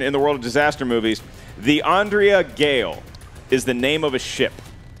question in the world of disaster movies. The Andrea Gale is the name of a ship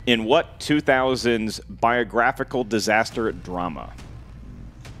in what 2000s biographical disaster drama?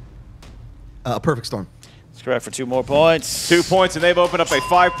 A Perfect Storm. That's correct for 2 more points. 2 points, and they've opened up a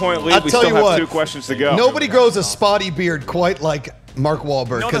 5-point lead. I'll We tell still you have what, 2 questions to go. Nobody grows a spotty beard quite like Mark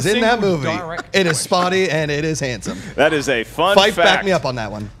Wahlberg, Not because a in that single movie, direct it is spotty and it is handsome. That is a fun Fife, fact. back me up on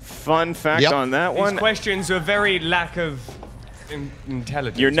that one. Fun fact on that one. These questions are very lack of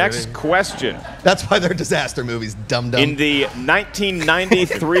intelligence. Your next question. That's why they're disaster movies, dum-dum. In the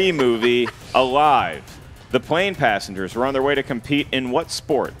 1993 movie Alive, the plane passengers were on their way to compete in what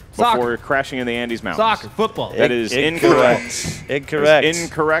sport before crashing in the Andes Mountains? Soccer, football. That is incorrect. Incorrect.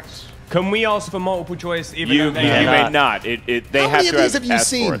 Incorrect. Can we ask for multiple choice? Even You though they may not. They How have many to of these have have you asked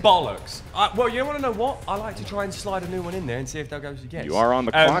seen? for it. Bollocks. Well, you want to know what? I like to try and slide a new one in there and see if they'll go against. You are on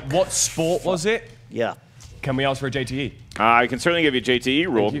the clock. What sport was it? Yeah. Can we ask for a JTE? I can certainly give you a JTE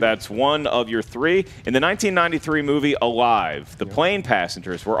rule. That's one of your three. In the 1993 movie Alive, the plane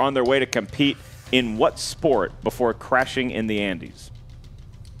passengers were on their way to compete in what sport before crashing in the Andes?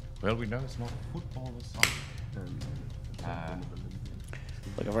 Well, we know it's not football or soccer.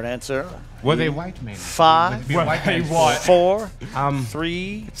 Looking for an answer. Were they white men? 5, Were they white? 4,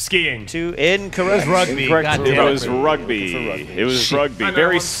 3, skiing. 2. Incorrect. Rugby. Incorrect. It was rugby. It was rugby.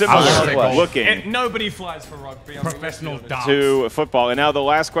 Very similar looking. Nobody flies for rugby. Professional dance. To football. And now the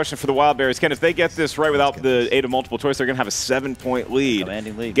last question for the Wildberries. Ken, if they get this right without the aid of multiple choice, they're going to have a 7-point lead.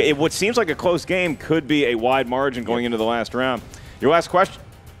 Commanding lead. What seems like a close game could be a wide margin going into the last round. Your last question.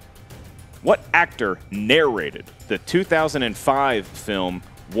 What actor narrated the 2005 film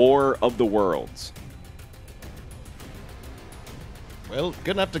War of the Worlds? Well,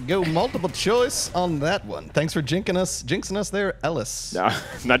 gonna have to go multiple choice on that one. Thanks for jinxing us there, Ellis.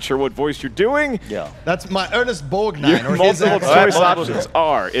 Not sure what voice you're doing. Yeah. That's my Ernest Borgnine. Your multiple choice options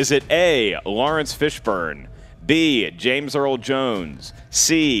are, is it A, Lawrence Fishburne, B, James Earl Jones,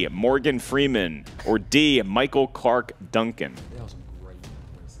 C, Morgan Freeman, or D, Michael Clark Duncan?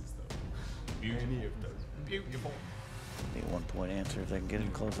 Beautiful. 1-point answer if they can get it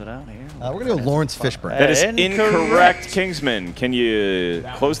and close it out here. We're going to go Lawrence Fishburne. That is incorrect, Kingsman. Can you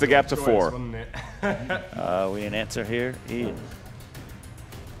close the gap to 4? We an answer here in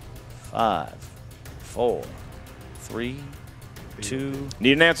 5, 4, 3, 2.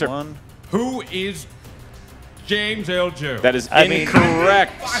 Need an answer. 1. Who is James L. Jones? That is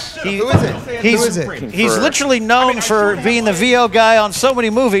incorrect. Who is it? He's, Who is it? He's literally known for being the VO guy on so many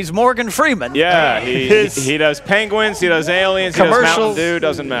movies. Morgan Freeman. Yeah, he does Penguins, he does Aliens, he does Mountain Dew,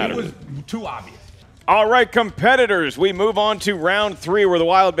 doesn't matter. It was too obvious. All right, competitors, we move on to round 3 where the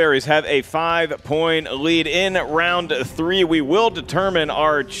Wildberries have a 5-point lead. In round 3, we will determine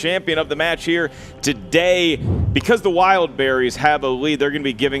our champion of the match here today. Because the Wildberries have a lead, they're going to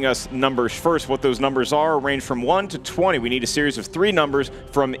be giving us numbers first. What those numbers are range from 1 to 20. We need a series of 3 numbers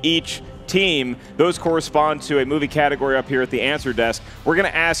from each team. Those correspond to a movie category up here at the answer desk. We're going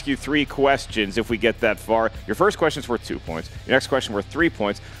to ask you 3 questions if we get that far. Your first question is worth 2 points. Your next question worth 3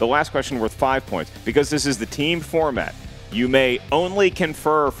 points. The last question worth 5 points. Because this is the team format, you may only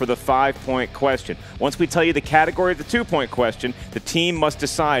confer for the 5-point question. Once we tell you the category of the 2-point question, the team must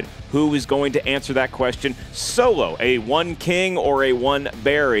decide who is going to answer that question solo, a 1 king or a 1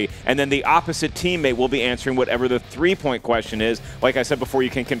 berry, and then the opposite teammate will be answering whatever the 3-point question is. Like I said before, you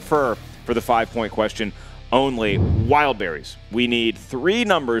can confer for the 5-point question only. Wildberries, we need 3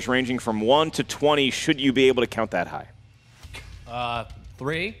 numbers ranging from 1 to 20. Should you be able to count that high?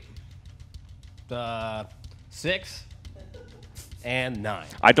 3, 6, and 9.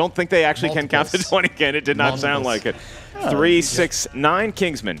 I don't think they actually can count the 20 again. It did not sound like it. 3, 6, 9,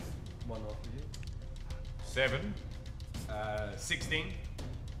 Kingsman. 7, 16.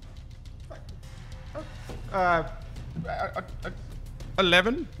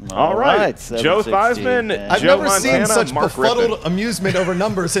 11. All right. Joe Theismann, I've Joe never Montana, seen such Mark befuddled Rippon. amusement over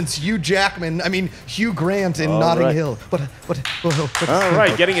numbers since Hugh Grant in Notting Hill. All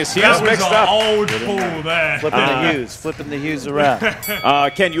right, getting his Hughes mixed up. Old fool there. Flipping the Hughes around.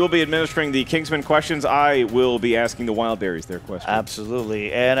 Ken, you will be administering the Kingsman questions. I will be asking the Wildberries their questions.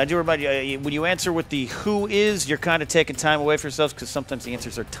 Absolutely. And I do remind you, when you answer with the who is, you're kind of taking time away for yourselves because sometimes the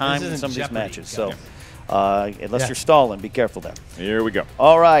answers are timed in some of these matches. So. Unless you're stalling, be careful there. Here we go.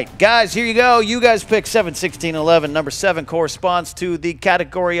 All right, guys, here you go. You guys pick 7, 16, 11. Number 7 corresponds to the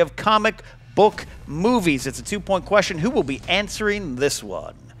category of comic book movies. It's a 2-point question. Who will be answering this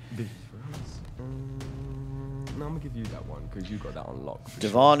one? No, I'm going to give you that one because you got that on lock.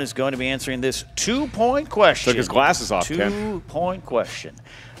 Devon is going to be answering this 2-point question. Took his glasses off, Ken. 2-point question.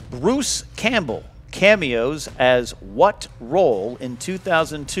 Bruce Campbell cameos as what role in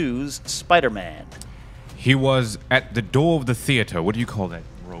 2002's Spider-Man? He was at the door of the theater. What do you call that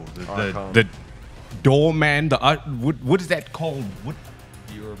role? The doorman. What is that called? What?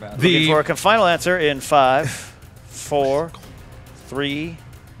 Looking for a final answer in 5, 4, 3,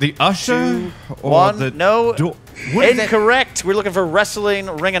 The usher? Or one. the No. What is that? Incorrect. We're looking for wrestling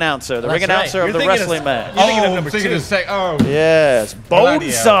ring announcer. The ring announcer of the wrestling match. You're thinking of number 2. Yes.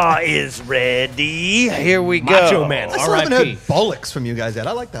 Bonesaw is ready. Here we go. Macho Man. I still haven't heard bollocks from you guys yet.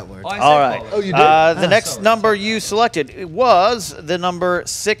 I like that word. All right. Oh, you did? The next number you selected was the number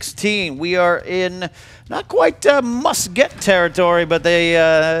 16. We are in not quite must-get territory, but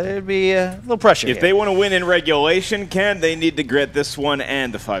it'd be a little pressure If here. they want to win in regulation, Ken, they need to get this one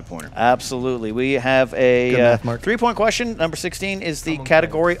and the 5-pointer. Absolutely. We have a 3-point question. Number 16 is the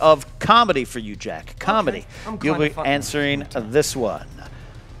category of comedy for you, Jack. Comedy. You'll be answering this one.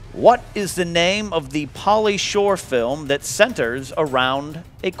 What is the name of the Pauly Shore film that centers around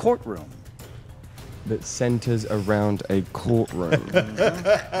a courtroom? That centers around a courtroom.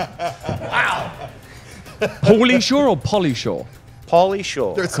 Wow. Pauly Shore or Polly Shore? Pauly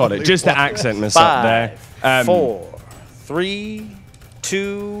Shore. Got it. Just the accent miss up there. 5, 4, 3,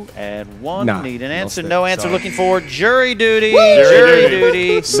 2, and 1. Nah, Need an answer. lost it. No answer. Sorry. Looking for jury duty. Jury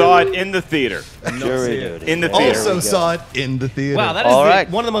duty. Saw it in the theater. Jury duty. In the theater. Also saw it in the theater. Wow, that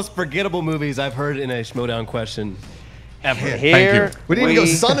is one of the most forgettable movies I've heard in a Schmoedown question ever. Here we didn't go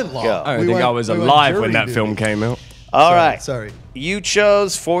son-in-law. I don't think I was alive when that film came out. All right. Sorry. You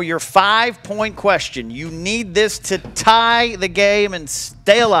chose for your 5-point question. You need this to tie the game and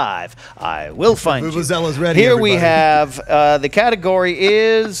stay alive. I will find you. Vuvuzella's ready, Here we everybody. have the category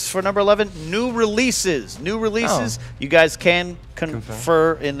is for number 11, new releases. New releases. You guys can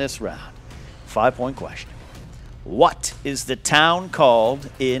confer in this round. 5-point question. What is the town called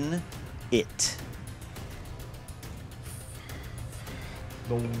in It?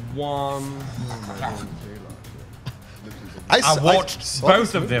 The one. I watched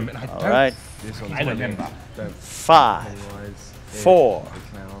both of them, and I All right. I remember. 5, 4,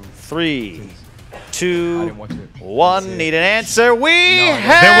 3, 2, 1. Need an answer. We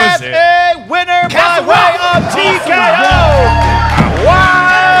have a winner by way of TKO.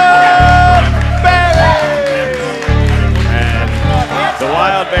 Wildberries. And the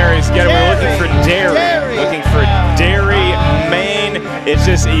Wildberries get it. We're looking for dairy. Looking for dairy, Maine.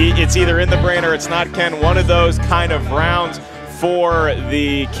 It's either in the brain or it's not, Ken. One of those kind of rounds for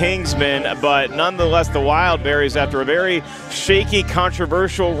the Kingsmen, but nonetheless, the Wildberries, after a very shaky,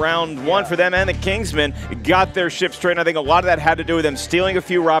 controversial round 1 for them and the Kingsmen, got their ship straight. And I think a lot of that had to do with them stealing a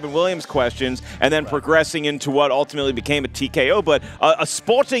few Robin Williams questions and then progressing into what ultimately became a TKO, but a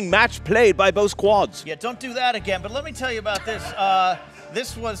sporting match played by both squads. Yeah, don't do that again. But let me tell you about this.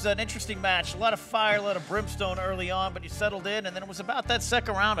 This was an interesting match. A lot of fire, a lot of brimstone early on, but you settled in, and then it was about that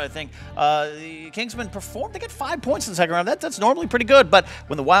second round, I think. The Kingsmen performed. They got 5 points in the second round. That's normally pretty good, but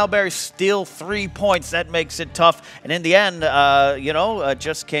when the Wildberries steal 3 points, that makes it tough. And in the end, it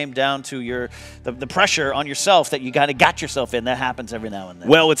just came down to the pressure on yourself that you kind of got yourself in. That happens every now and then.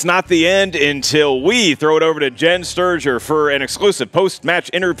 Well, it's not the end until we throw it over to Jen Sturger for an exclusive post-match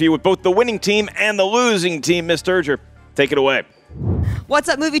interview with both the winning team and the losing team. Miss Sturger, take it away. What's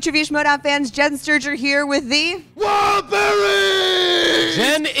up, Movie Trivia Schmoedown fans? Jen Sturger here with the Wildberries!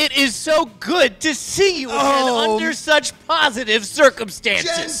 Jen, it is so good to see you again under such positive circumstances.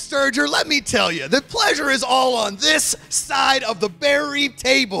 Jen Sturger, let me tell you, the pleasure is all on this side of the berry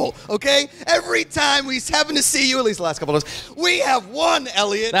table, okay? Every time we happen to see you, at least the last couple of days, we have won,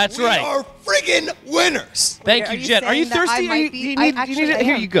 Elliot. That's right. We are friggin' winners. Thank you, Jen. Are you thirsty?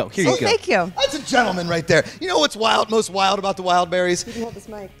 Here you go. Here you go. Thank you. That's a gentleman right there. You know what's most wild about the Wildberries? You can hold this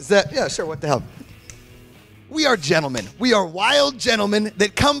mic. Is that, yeah, sure, what the hell? We are gentlemen. We are wild gentlemen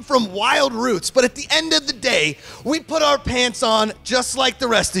that come from wild roots, but at the end of the day, we put our pants on just like the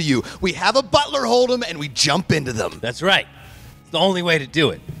rest of you. We have a butler hold them, and we jump into them. That's right. It's the only way to do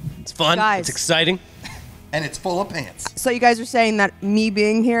it. It's fun. Guys. It's exciting. And it's full of pants. So you guys are saying that me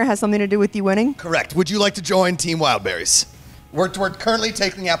being here has something to do with you winning? Correct. Would you like to join Team Wildberries? We're currently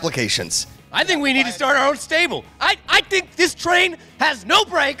taking applications. I think we need to start our own stable. I think this train has no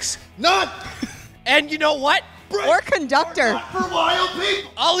brakes. None. And you know what? Or conductor. For wild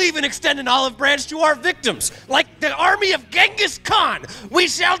people. I'll even extend an olive branch to our victims. Like the army of Genghis Khan, we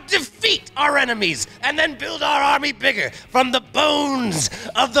shall defeat our enemies and then build our army bigger from the bones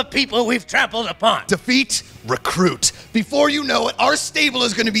of the people we've trampled upon. Defeat, recruit. Before you know it, our stable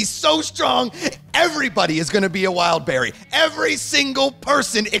is going to be so strong, everybody is going to be a Wildberry. Every single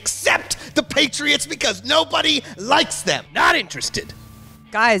person except the Patriots because nobody likes them. Not interested.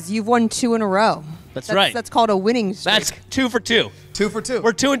 Guys, you've won 2 in a row. That's right. That's called a winning streak. That's 2 for 2. 2 for 2.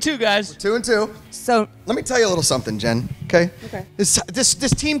 We're 2 and 2, guys. 2 and 2. So let me tell you a little something, Jen. Okay. Okay.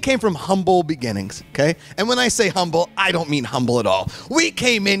 This team came from humble beginnings. Okay. And when I say humble, I don't mean humble at all. We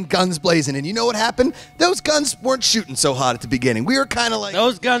came in guns blazing, and you know what happened? Those guns weren't shooting so hot at the beginning. We were kind of like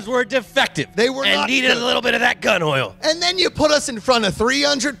those guns were defective. They were and not needed good. a little bit of that gun oil. And then you put us in front of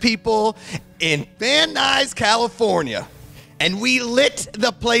 300 people in Van Nuys, California, and we lit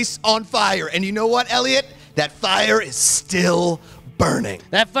the place on fire. And you know what, Elliot? That fire is still burning.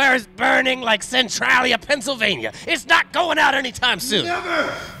 That fire is burning like Centralia, Pennsylvania. It's not going out anytime soon.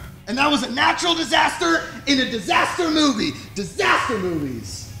 Never. And that was a natural disaster in a disaster movie. Disaster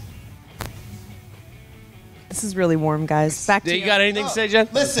movies. this is really warm, guys. Back to you. Got anything to say, Jen?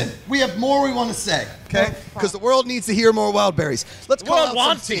 Listen, we have more we want to say, okay? Because the world needs to hear more Wildberries. Let's call out some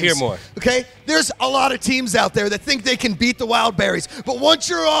wants to teams, hear more. Okay? There's a lot of teams out there that think they can beat the Wildberries, but once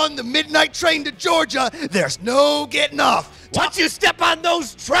you're on the midnight train to Georgia, there's no getting off. Once you step on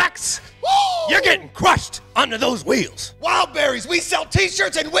those tracks, you're getting crushed under those wheels. Wildberries, we sell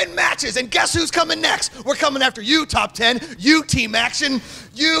t-shirts and win matches, and guess who's coming next? We're coming after you, Top 10, you, Team Action,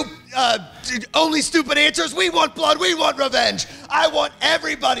 you, only stupid answers. We want blood, we want revenge. I want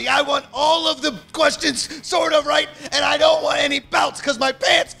everybody. I want all of the questions sort of right, and I don't want any belts because my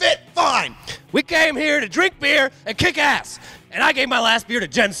pants fit fine. We came here to drink beer and kick ass, and I gave my last beer to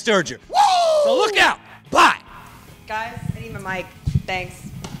Jen Sturger. Woo! So look out. Bye. Guys, I need my mic. Thanks.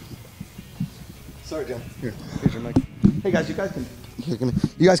 Sorry, Jen. Here's your mic. Hey guys, you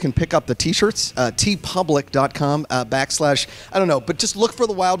guys can pick up the t-shirts, tpublic.com / I don't know, but just look for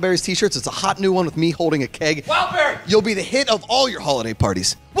the Wildberries t-shirts. It's a hot new one with me holding a keg. Wildberries! You'll be the hit of all your holiday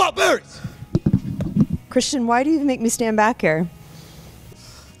parties. Wildberries! Christian, why do you even make me stand back here?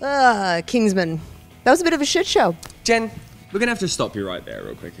 Kingsman. That was a bit of a shit show. Jen, we're going to have to stop you right there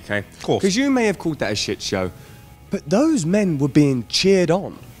real quick, okay? Of course. Because you may have called that a shit show, but those men were being cheered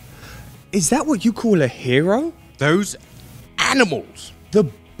on. Is that what you call a hero? Those animals. The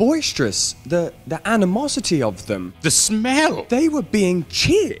boisterous, the animosity of them. The smell. They were being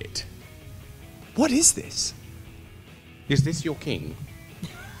cheered. What is this? Is this your king?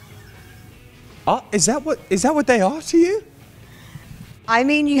 Is that what they are to you? I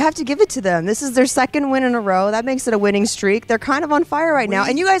mean, you have to give it to them. This is their second win in a row. That makes it a winning streak. They're kind of on fire right now.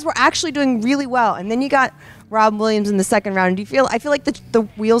 And you guys were actually doing really well. And then you got Rob Williams in the second round. I feel like the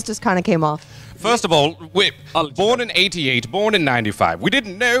wheels just kind of came off. First of all, we're born in 88, born in 95. We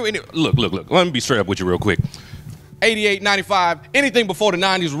didn't know any... Look. Let me be straight up with you real quick. 88, 95, anything before the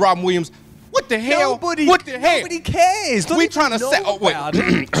 90s, Robin Williams. What the hell? What the hell? Nobody cares. We're trying to say... Oh,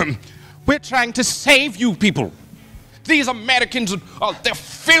 wait. We're trying to save you people. These Americans, they're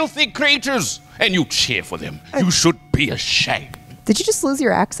filthy creatures. And you cheer for them. You should be ashamed. Did you just lose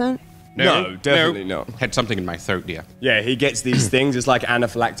your accent? No, definitely not. Had something in my throat, dear. Yeah, he gets these things. It's like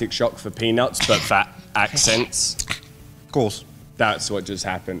anaphylactic shock for peanuts, but for accents. Of course. That's what just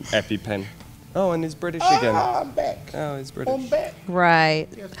happened. EpiPen. Oh, and he's British again. I'm back. Oh, he's British. I'm back. Right.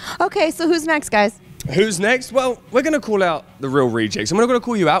 Okay, so who's next, guys? Who's next? Well, we're going to call out the real rejects. And we're not going to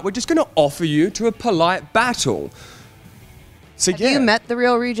call you out. We're just going to offer you to a polite battle. So, Have you met the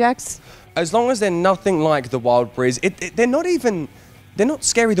real rejects? As long as they're nothing like the Wildberries, they're not even... They're not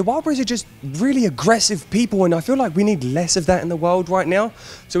scary. The Wildberries are just really aggressive people, and I feel like we need less of that in the world right now.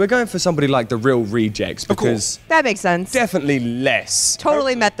 So we're going for somebody like the real rejects because that makes sense. Definitely less.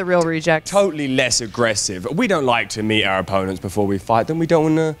 Totally met the real rejects. Totally less aggressive. We don't like to meet our opponents before we fight them. We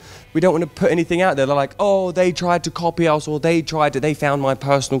don't want to put anything out there. They're like, oh, they tried to copy us, or they found my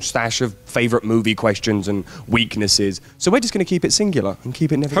personal stash of favorite movie questions and weaknesses. So we're just going to keep it singular and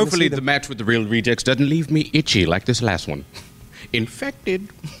keep it never. Hopefully, the match with the real rejects doesn't leave me itchy like this last one. Infected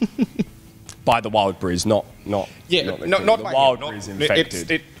by the Wildberries, not by Wildberries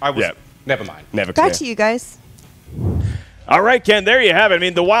infected. Never mind. Never Back clear. to you guys. All right, Ken, there you have it. I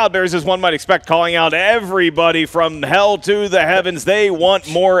mean, the Wildberries, as one might expect, calling out everybody from hell to the heavens. They want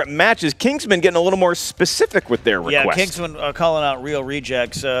more matches. Kingsmen getting a little more specific with their request. Yeah, Kingsmen calling out real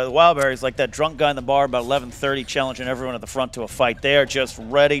rejects. The Wildberries, like that drunk guy in the bar about 11:30, challenging everyone at the front to a fight. They are just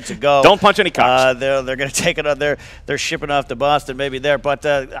ready to go. Don't punch any cocks. They're going to take it on. They're shipping off to Boston, maybe there. But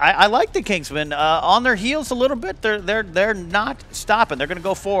I like the Kingsmen on their heels a little bit. They're not stopping. They're going to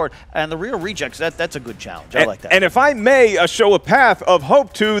go forward. And the real rejects, that's a good challenge. I like that. And if I may a show a path of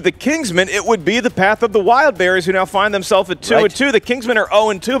hope to the Kingsmen, it would be the path of the Wildberries, who now find themselves at 2-2. The Kingsmen are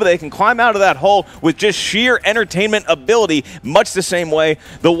 0-2, but they can climb out of that hole with just sheer entertainment ability, much the same way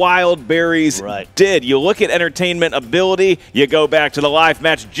the Wildberries did. You look at entertainment ability, you go back to the live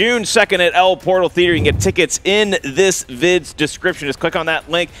match June 2nd at El Portal Theater. You can get tickets in this vid's description. Just click on that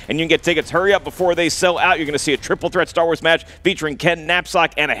link and you can get tickets. Hurry up before they sell out. You're going to see a triple threat Star Wars match featuring Ken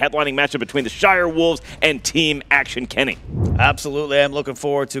Knapsack and a headlining matchup between the Shire Wolves and Team Action Kenny. Absolutely. I'm looking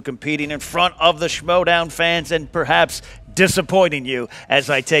forward to competing in front of the Schmoedown fans and perhaps disappointing you as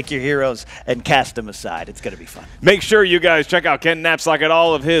I take your heroes and cast them aside. It's going to be fun. Make sure you guys check out Ken Knapsack at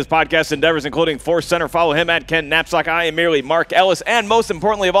all of his podcast endeavors, including Force Center. Follow him at Ken Knapsack. I am merely Mark Ellis. And most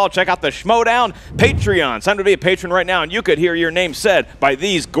importantly of all, check out the Schmoedown Patreon. Sign up to be a patron right now, and you could hear your name said by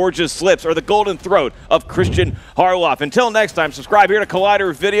these gorgeous slips or the golden throat of Christian Harloff. Until next time, subscribe here to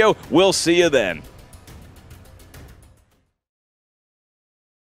Collider Video. We'll see you then.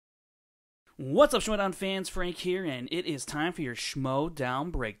 What's up, Schmoedown fans? Frank here, and it is time for your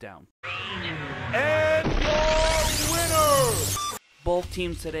Schmoedown breakdown. And your winner! Both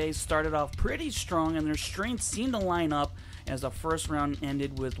teams today started off pretty strong, and their strengths seemed to line up as the first round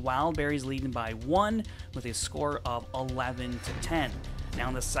ended with Wildberries leading by 1 with a score of 11-10. Now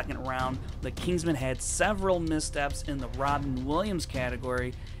in the second round, the Kingsmen had several missteps in the Robin Williams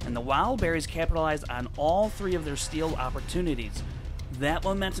category, and the Wildberries capitalized on all 3 of their steal opportunities. That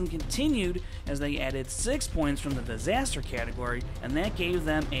momentum continued as they added 6 points from the disaster category, and that gave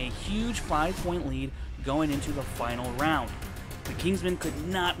them a huge 5-point lead going into the final round. The Kingsmen could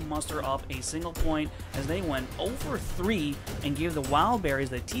not muster up a single point as they went 0-3 and gave the Wildberries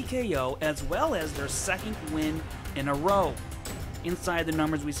the TKO as well as their second win in a row. Inside the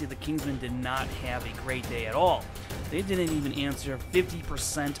numbers, we see the Kingsmen did not have a great day at all. They didn't even answer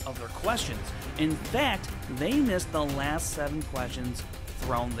 50% of their questions. In fact, they missed the last 7 questions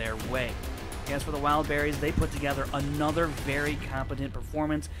thrown their way. As for the Wildberries, they put together another very competent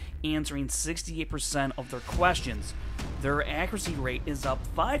performance, answering 68% of their questions. Their accuracy rate is up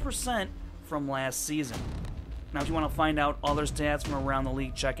 5% from last season. Now, if you want to find out other stats from around the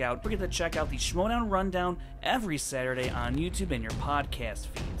league, don't forget to check out the Schmoedown Rundown every Saturday on YouTube and your podcast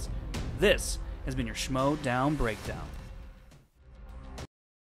feeds. This has been your Schmoedown Breakdown.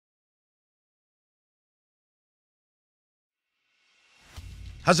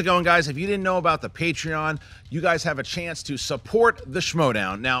 How's it going, guys? If you didn't know about the Patreon, you guys have a chance to support the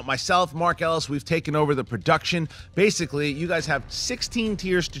Schmoedown. Now, myself, Mark Ellis, we've taken over the production. Basically, you guys have 16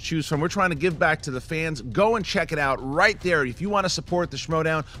 tiers to choose from. We're trying to give back to the fans. Go and check it out right there. If you want to support the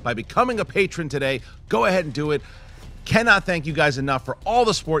Schmoedown by becoming a patron today, go ahead and do it. Cannot thank you guys enough for all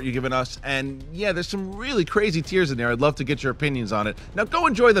the support you've given us. And yeah, there's some really crazy tiers in there. I'd love to get your opinions on it. Now go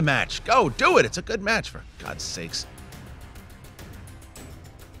enjoy the match. Go do it. It's a good match, for God's sakes.